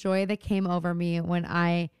say, and the joy that came over me when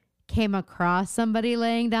I came across somebody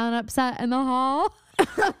laying down upset in the hall.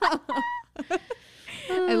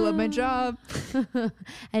 I love my job.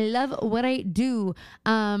 I love what I do.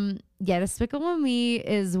 Despicable Me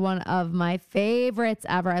is one of my favorites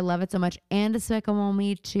ever. I love it so much. And Despicable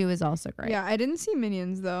Me 2 is also great. Yeah, I didn't see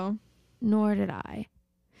Minions though. Nor did I.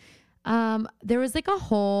 There was like a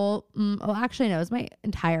whole, actually no, it was my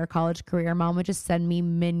entire college career. Mom would just send me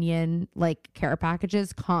Minion like care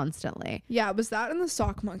packages constantly. Yeah, it was that and the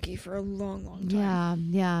Sock Monkey for a long, long time.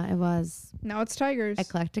 Yeah, it was. Now it's Tigers.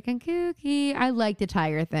 Eclectic and kooky. I like the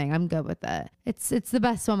tiger thing. I'm good with it. It's the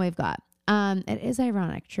best one we've got. It is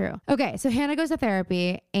ironic, true. Okay, so Hannah goes to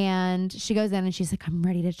therapy and she goes in and she's like, I'm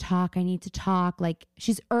ready to talk. I need to talk. Like,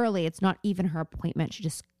 she's early. It's not even her appointment. She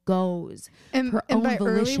just goes. And by volition.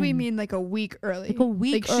 early, we mean like a week early. Like a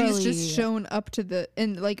week early. She's just shown up to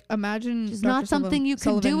and like imagine. She's Dr. not something you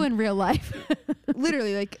can do in real life.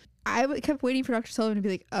 Literally, like kept waiting for Dr. Sullivan to be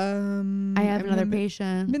like, I have another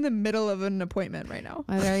patient. I'm in the middle of an appointment right now.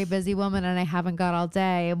 I'm a very busy woman and I haven't got all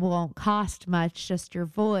day. It won't cost much, just your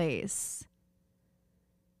voice.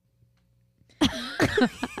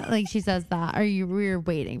 Like she says that. We're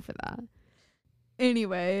waiting for that.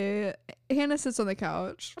 Anyway, Hannah sits on the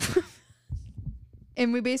couch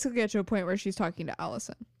and we basically get to a point where she's talking to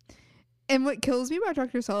Allison. And what kills me about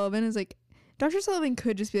Dr. Sullivan is like, Dr. Sullivan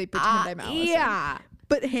could just be like, pretend I'm Allison. Yeah.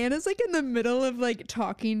 But Hannah's like in the middle of like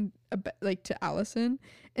talking like to Allison.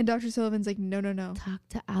 And Dr. Sullivan's like, no. Talk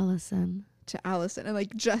to Allison. To Allison. And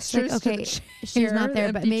like gestures like, okay, to the she's chair, not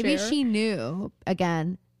there, but maybe chair. she knew.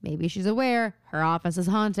 Again, maybe she's aware her office is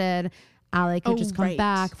haunted. Allie could just come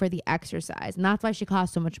back for the exercise. And that's why she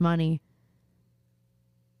costs so much money.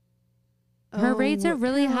 Her rates are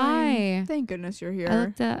really high. Thank goodness you're here.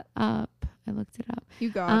 I looked it up.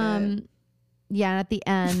 You got it. Yeah, and at the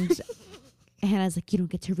end, Hannah's like, you don't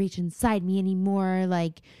get to reach inside me anymore.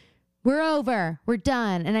 Like, we're over. We're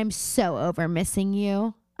done. And I'm so over missing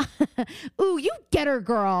you. Ooh, you get her,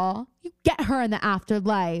 girl. You get her in the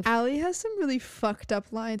afterlife. Allie has some really fucked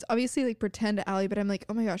up lines. Obviously, like pretend to Allie, but I'm like,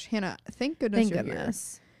 oh my gosh, Hannah, thank goodness you're here.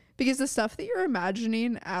 Because the stuff that you're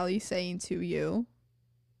imagining Allie saying to you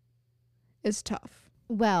is tough.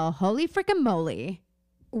 Well, holy frickin' moly.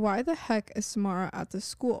 Why the heck is Samara at the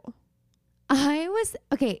school?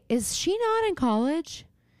 Okay, is she not in college?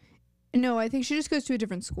 No, I think she just goes to a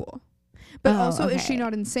different school. But also, is she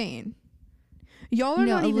not insane? Y'all are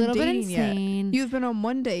not even dating yet. You've been on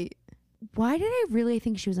one date. Why did I really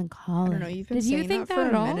think she was in college? I don't know. You've been saying that for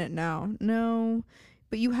a minute now. No,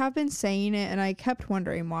 but you have been saying it, and I kept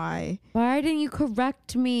wondering why. Why didn't you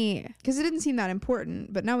correct me? Because it didn't seem that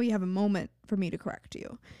important, but now we have a moment for me to correct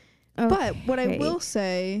you. Okay. But what I will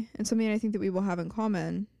say, and something I think that we will have in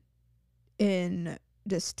common in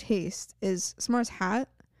distaste, is Samara's hat.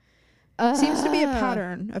 Seems to be a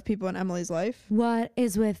pattern of people in Emily's life. What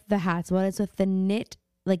is with the hats? What is with the knit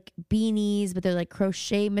like beanies, but they're like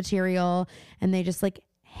crochet material and they just like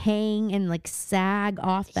hang and like sag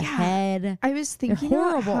off the head. I was thinking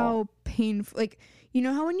about how painful, like, you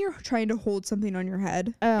know how when you're trying to hold something on your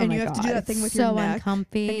head and you have to do that thing with your neck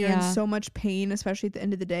uncomfy, and you're in so much pain, especially at the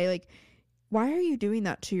end of the day, like, why are you doing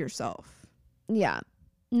that to yourself? Yeah.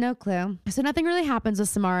 No clue. So nothing really happens with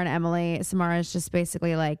Samara and Emily. Samara is just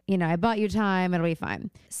basically like, I bought you time. It'll be fine.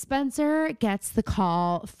 Spencer gets the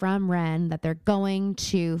call from Ren that they're going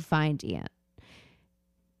to find Ian.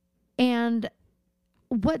 And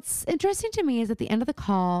what's interesting to me is at the end of the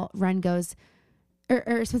call, Ren goes,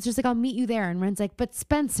 or Spencer's like, I'll meet you there. And Ren's like, but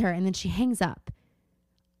Spencer. And then she hangs up.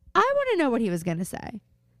 I want to know what he was going to say.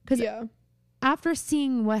 Because after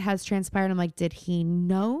seeing what has transpired, I'm like, did he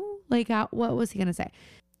know? Like, what was he going to say?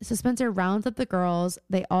 So Spencer rounds up the girls.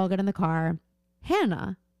 They all get in the car.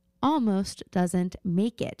 Hannah almost doesn't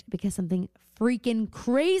make it because something freaking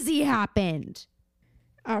crazy happened.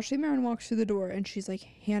 Ashley Marin walks through the door and she's like,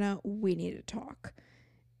 Hannah, we need to talk.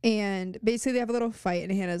 And basically they have a little fight,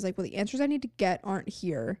 and Hannah's like, well, the answers I need to get aren't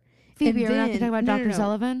here. Phoebe, And you're not going to talk about no, Dr.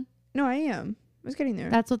 Sullivan? No, I am. I was getting there.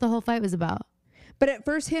 That's what the whole fight was about. But at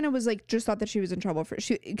first Hannah was like, just thought that she was in trouble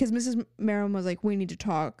because Mrs. Merrim was like, we need to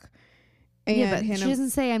talk. And yeah, but Hannah, she doesn't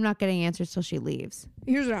say I'm not getting answers till she leaves.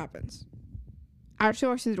 Here's what happens. Ashley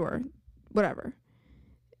walks through the door. Whatever.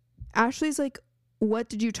 Ashley's like, what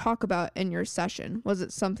did you talk about in your session? Was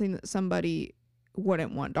it something that somebody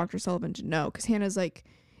wouldn't want Dr. Sullivan to know? Because Hannah's like,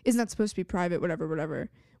 isn't that supposed to be private? Whatever.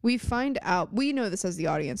 We find out, we know this as the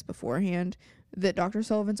audience beforehand, that Dr.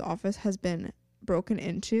 Sullivan's office has been broken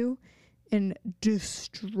into and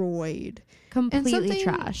destroyed. Completely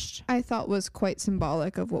trashed. I thought was quite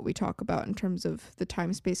symbolic of what we talk about in terms of the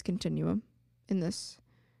time-space continuum in this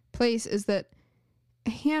place is that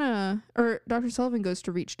Hannah, or Dr. Sullivan, goes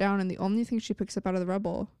to reach down, and the only thing she picks up out of the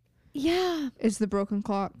rubble is the broken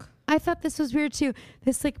clock. I thought this was weird too.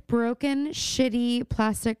 This like broken, shitty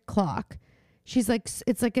plastic clock. She's like,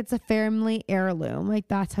 it's a family heirloom. Like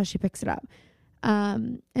that's how she picks it up.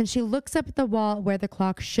 And she looks up at the wall where the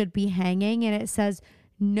clock should be hanging, and it says,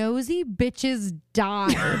 "Nosy bitches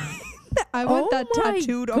die." I want that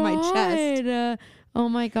tattooed on my chest. Oh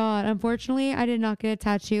my God. Unfortunately, I did not get a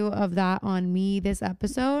tattoo of that on me this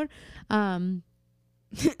episode. But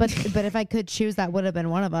if I could choose, that would have been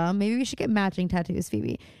one of them. Maybe we should get matching tattoos,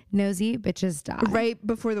 Phoebe. Nosy bitches die. Right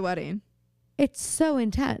before the wedding. It's so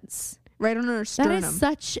intense. Right on her sternum. That is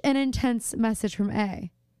such an intense message from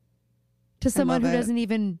A to someone who doesn't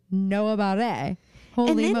even know about A.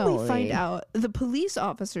 Holy moly. And then we find out the police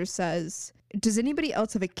officer says, does anybody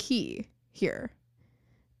else have a key here?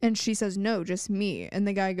 And she says, no, just me. And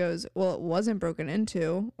the guy goes, well, it wasn't broken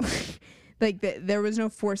into. Like there was no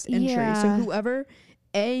forced entry. Yeah. So whoever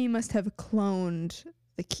A must have cloned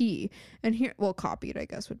the key. And here, well, copied, I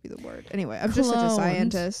guess would be the word. Anyway, I'm just such a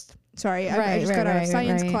scientist. Sorry, I just got out of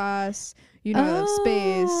science class. You know,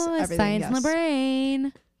 space, everything. Science in the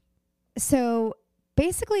brain. So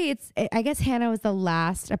basically, I guess Hannah was the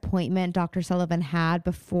last appointment Dr. Sullivan had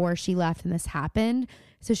before she left and this happened.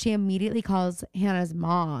 So she immediately calls Hannah's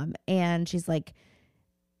mom, and she's like,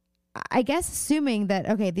 I guess assuming that,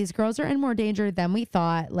 okay, these girls are in more danger than we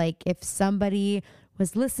thought. Like if somebody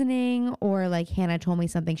was listening, or like Hannah told me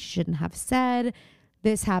something she shouldn't have said,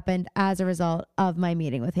 this happened as a result of my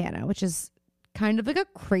meeting with Hannah, which is kind of like a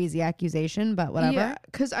crazy accusation, but whatever. Yeah,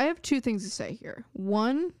 because I have two things to say here.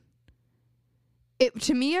 One,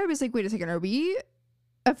 to me, I was like, wait a second,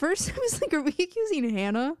 at first I was like, are we accusing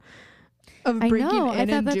Hannah of breaking in I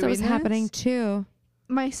thought that's what was happening this? too.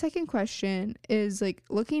 My second question is, like,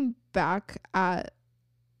 looking back at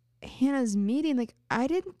Hannah's meeting, like, I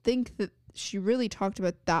didn't think that she really talked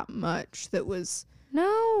about that much that was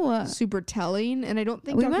super telling, and I don't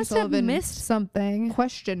think we Dr. must Sullivan have missed something.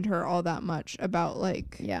 Questioned her all that much about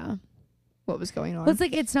like what was going on. Well,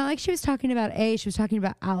 it's not like she was talking about A, she was talking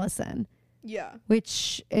about Allison. Yeah.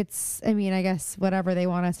 Which I guess whatever they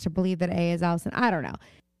want us to believe that A is Allison. I don't know.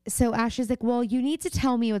 So Ashley's like, well, you need to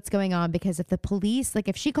tell me what's going on, because if the police, like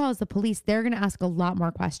if she calls the police, they're going to ask a lot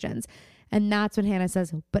more questions. And that's when Hannah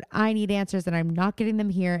says, but I need answers and I'm not getting them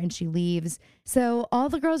here. And she leaves. So all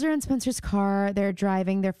the girls are in Spencer's car. They're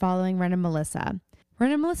driving. They're following Ren and Melissa.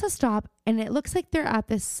 Ren and Melissa stop, and it looks like they're at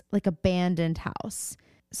this like abandoned house.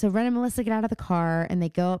 So Ren and Melissa get out of the car and they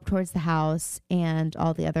go up towards the house, and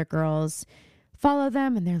all the other girls follow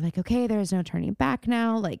them. And they're like, okay, there's no turning back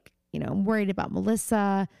now. Like, I'm worried about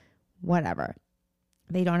Melissa, whatever.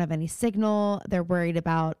 They don't have any signal. They're worried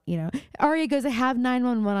about, Aria goes, I have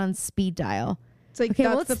 911 on speed dial. It's like, okay,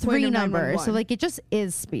 well, it's 3 numbers. So like, it just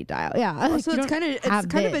is speed dial. Yeah. Also, it's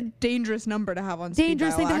kind of a dangerous number to have on speed dial.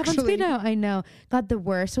 Dangerous thing to have on speed dial. I know. God, the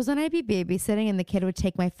worst was when I'd be babysitting and the kid would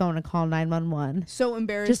take my phone and call 911. So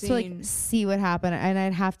embarrassing. Just to like see what happened.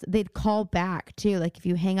 And they'd call back too. Like if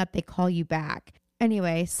you hang up, they call you back.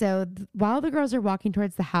 Anyway, so while the girls are walking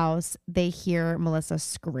towards the house, they hear Melissa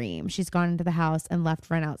scream. She's gone into the house and left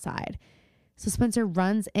Ren outside. So Spencer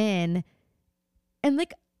runs in, and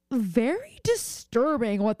like very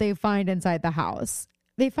disturbing what they find inside the house.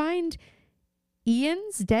 They find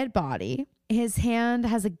Ian's dead body. His hand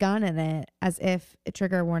has a gun in it, as if a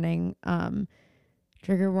trigger warning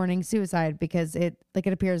suicide, because it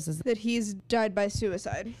appears as that he's died by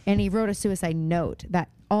suicide. And he wrote a suicide note that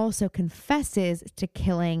also confesses to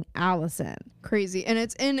killing Allison. Crazy. And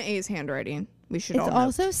it's in A's handwriting. It's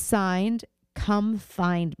also signed, "Come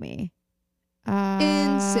find me."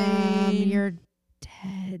 Insane. You're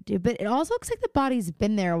dead, dude. But it also looks like the body's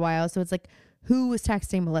been there a while. So it's like, who was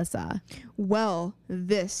texting Melissa? Well,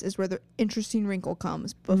 this is where the interesting wrinkle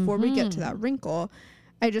comes. Before we get to that wrinkle,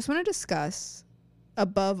 I just want to discuss,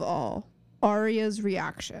 above all, Aria's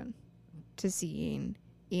reaction to seeing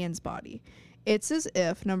Ian's body. It's as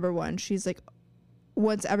if, number one, she's like,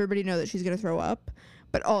 wants everybody to know that she's going to throw up,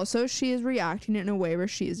 but also she is reacting in a way where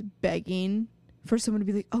she is begging for someone to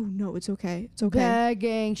be like, oh no, it's okay. It's okay.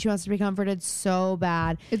 Begging. She wants to be comforted so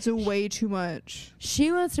bad. It's a way too much.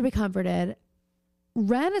 She wants to be comforted.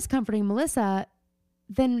 Ren is comforting Melissa.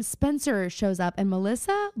 Then Spencer shows up and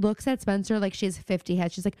Melissa looks at Spencer like she has 50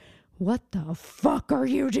 heads. She's like, what the fuck are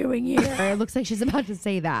you doing here? It looks like she's about to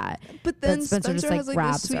say that. But then Spencer just, has like this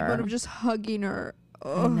grabs sweet her. moment of just hugging her.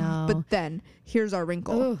 I know. But then here's our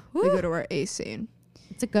wrinkle. Ooh, We go to our A scene.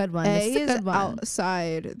 It's a good one. A This is a is good one.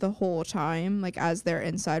 outside the whole time, like as they're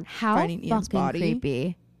inside How finding Ian's fucking body.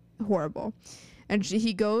 creepy. Horrible. And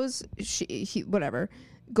he goes into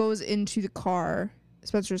the car,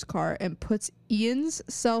 Spencer's car, and puts Ian's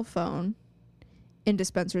cell phone into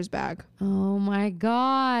Spencer's bag. Oh my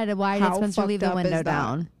God. Why did How Spencer leave the fucked up window is that?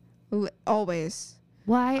 down? Always.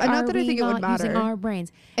 Why Not are that I we think it would not using matter. our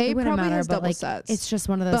brains? A It wouldn't probably matter, has but double like, sets. it's just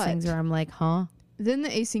one of those But- things where I'm like, huh? Then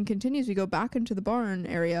the A scene continues. We go back into the barn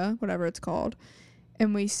area, whatever it's called,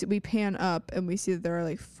 and we pan up and we see that there are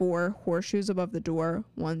like 4 horseshoes above the door.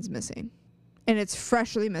 One's missing, and it's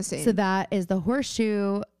freshly missing. So that is the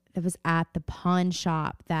horseshoe that was at the pawn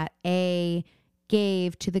shop that A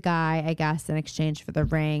gave to the guy, I guess, in exchange for the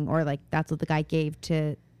ring, or like that's what the guy gave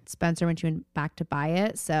to Spencer when she went back to buy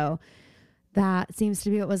it. So that seems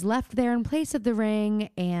to be what was left there in place of the ring.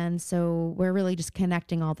 And so we're really just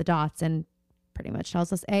connecting all the dots, and pretty much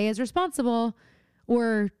tells us A is responsible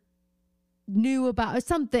or knew about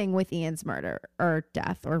something with Ian's murder or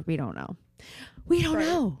death, or we don't know. We don't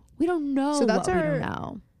know. We don't know. So that's what we our- don't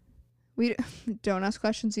know. We don't ask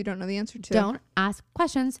questions you don't know the answer to. Don't ask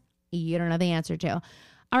questions you don't know the answer to.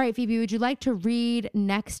 All right, Phoebe, would you like to read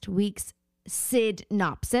next week's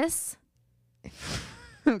synopsis?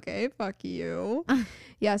 Okay, fuck you.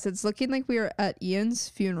 Yes, it's looking like we are at Ian's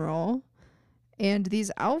funeral. And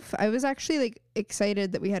these I was actually like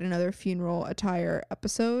excited that we had another funeral attire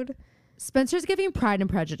episode. Spencer's giving Pride and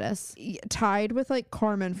Prejudice, Tied with like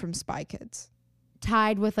Carmen from Spy Kids.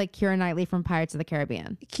 tied with like Keira Knightley from Pirates of the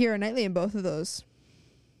Caribbean. Keira Knightley in both of those.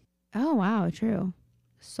 Oh, wow. True.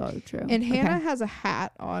 So true. And Hannah Okay. has a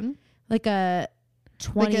hat on. Like a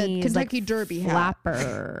 20s Kentucky Derby hat.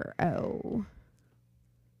 flapper. Oh.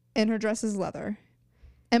 And her dress is leather.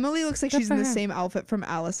 Emily looks like Good she's in for the her. same outfit from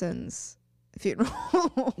Allison's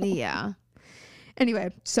funeral. Yeah.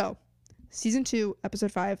 Anyway, so season 2,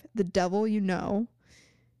 episode 5, The Devil You Know.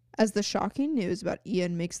 As the shocking news about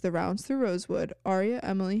Ian makes the rounds through Rosewood, Aria,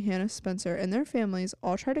 Emily, Hannah, Spencer, and their families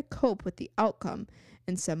all try to cope with the outcome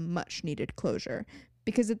and some much needed closure.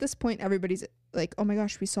 Because at this point, everybody's like, oh my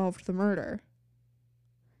gosh, we solved the murder.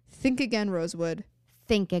 Think again, Rosewood.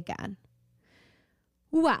 Think again.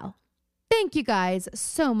 Well, thank you guys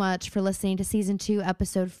so much for listening to season 2,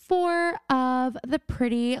 episode 4 of the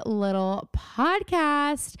Pretty Little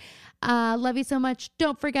Podcast. Love you so much.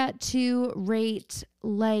 Don't forget to rate,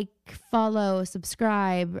 like, follow,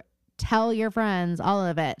 subscribe, tell your friends, all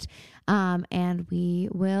of it. And we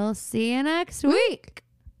will see you next week.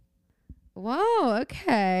 Whoa,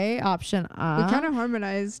 okay. Option We kind of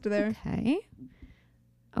harmonized there. Okay.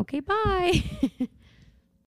 Okay, bye.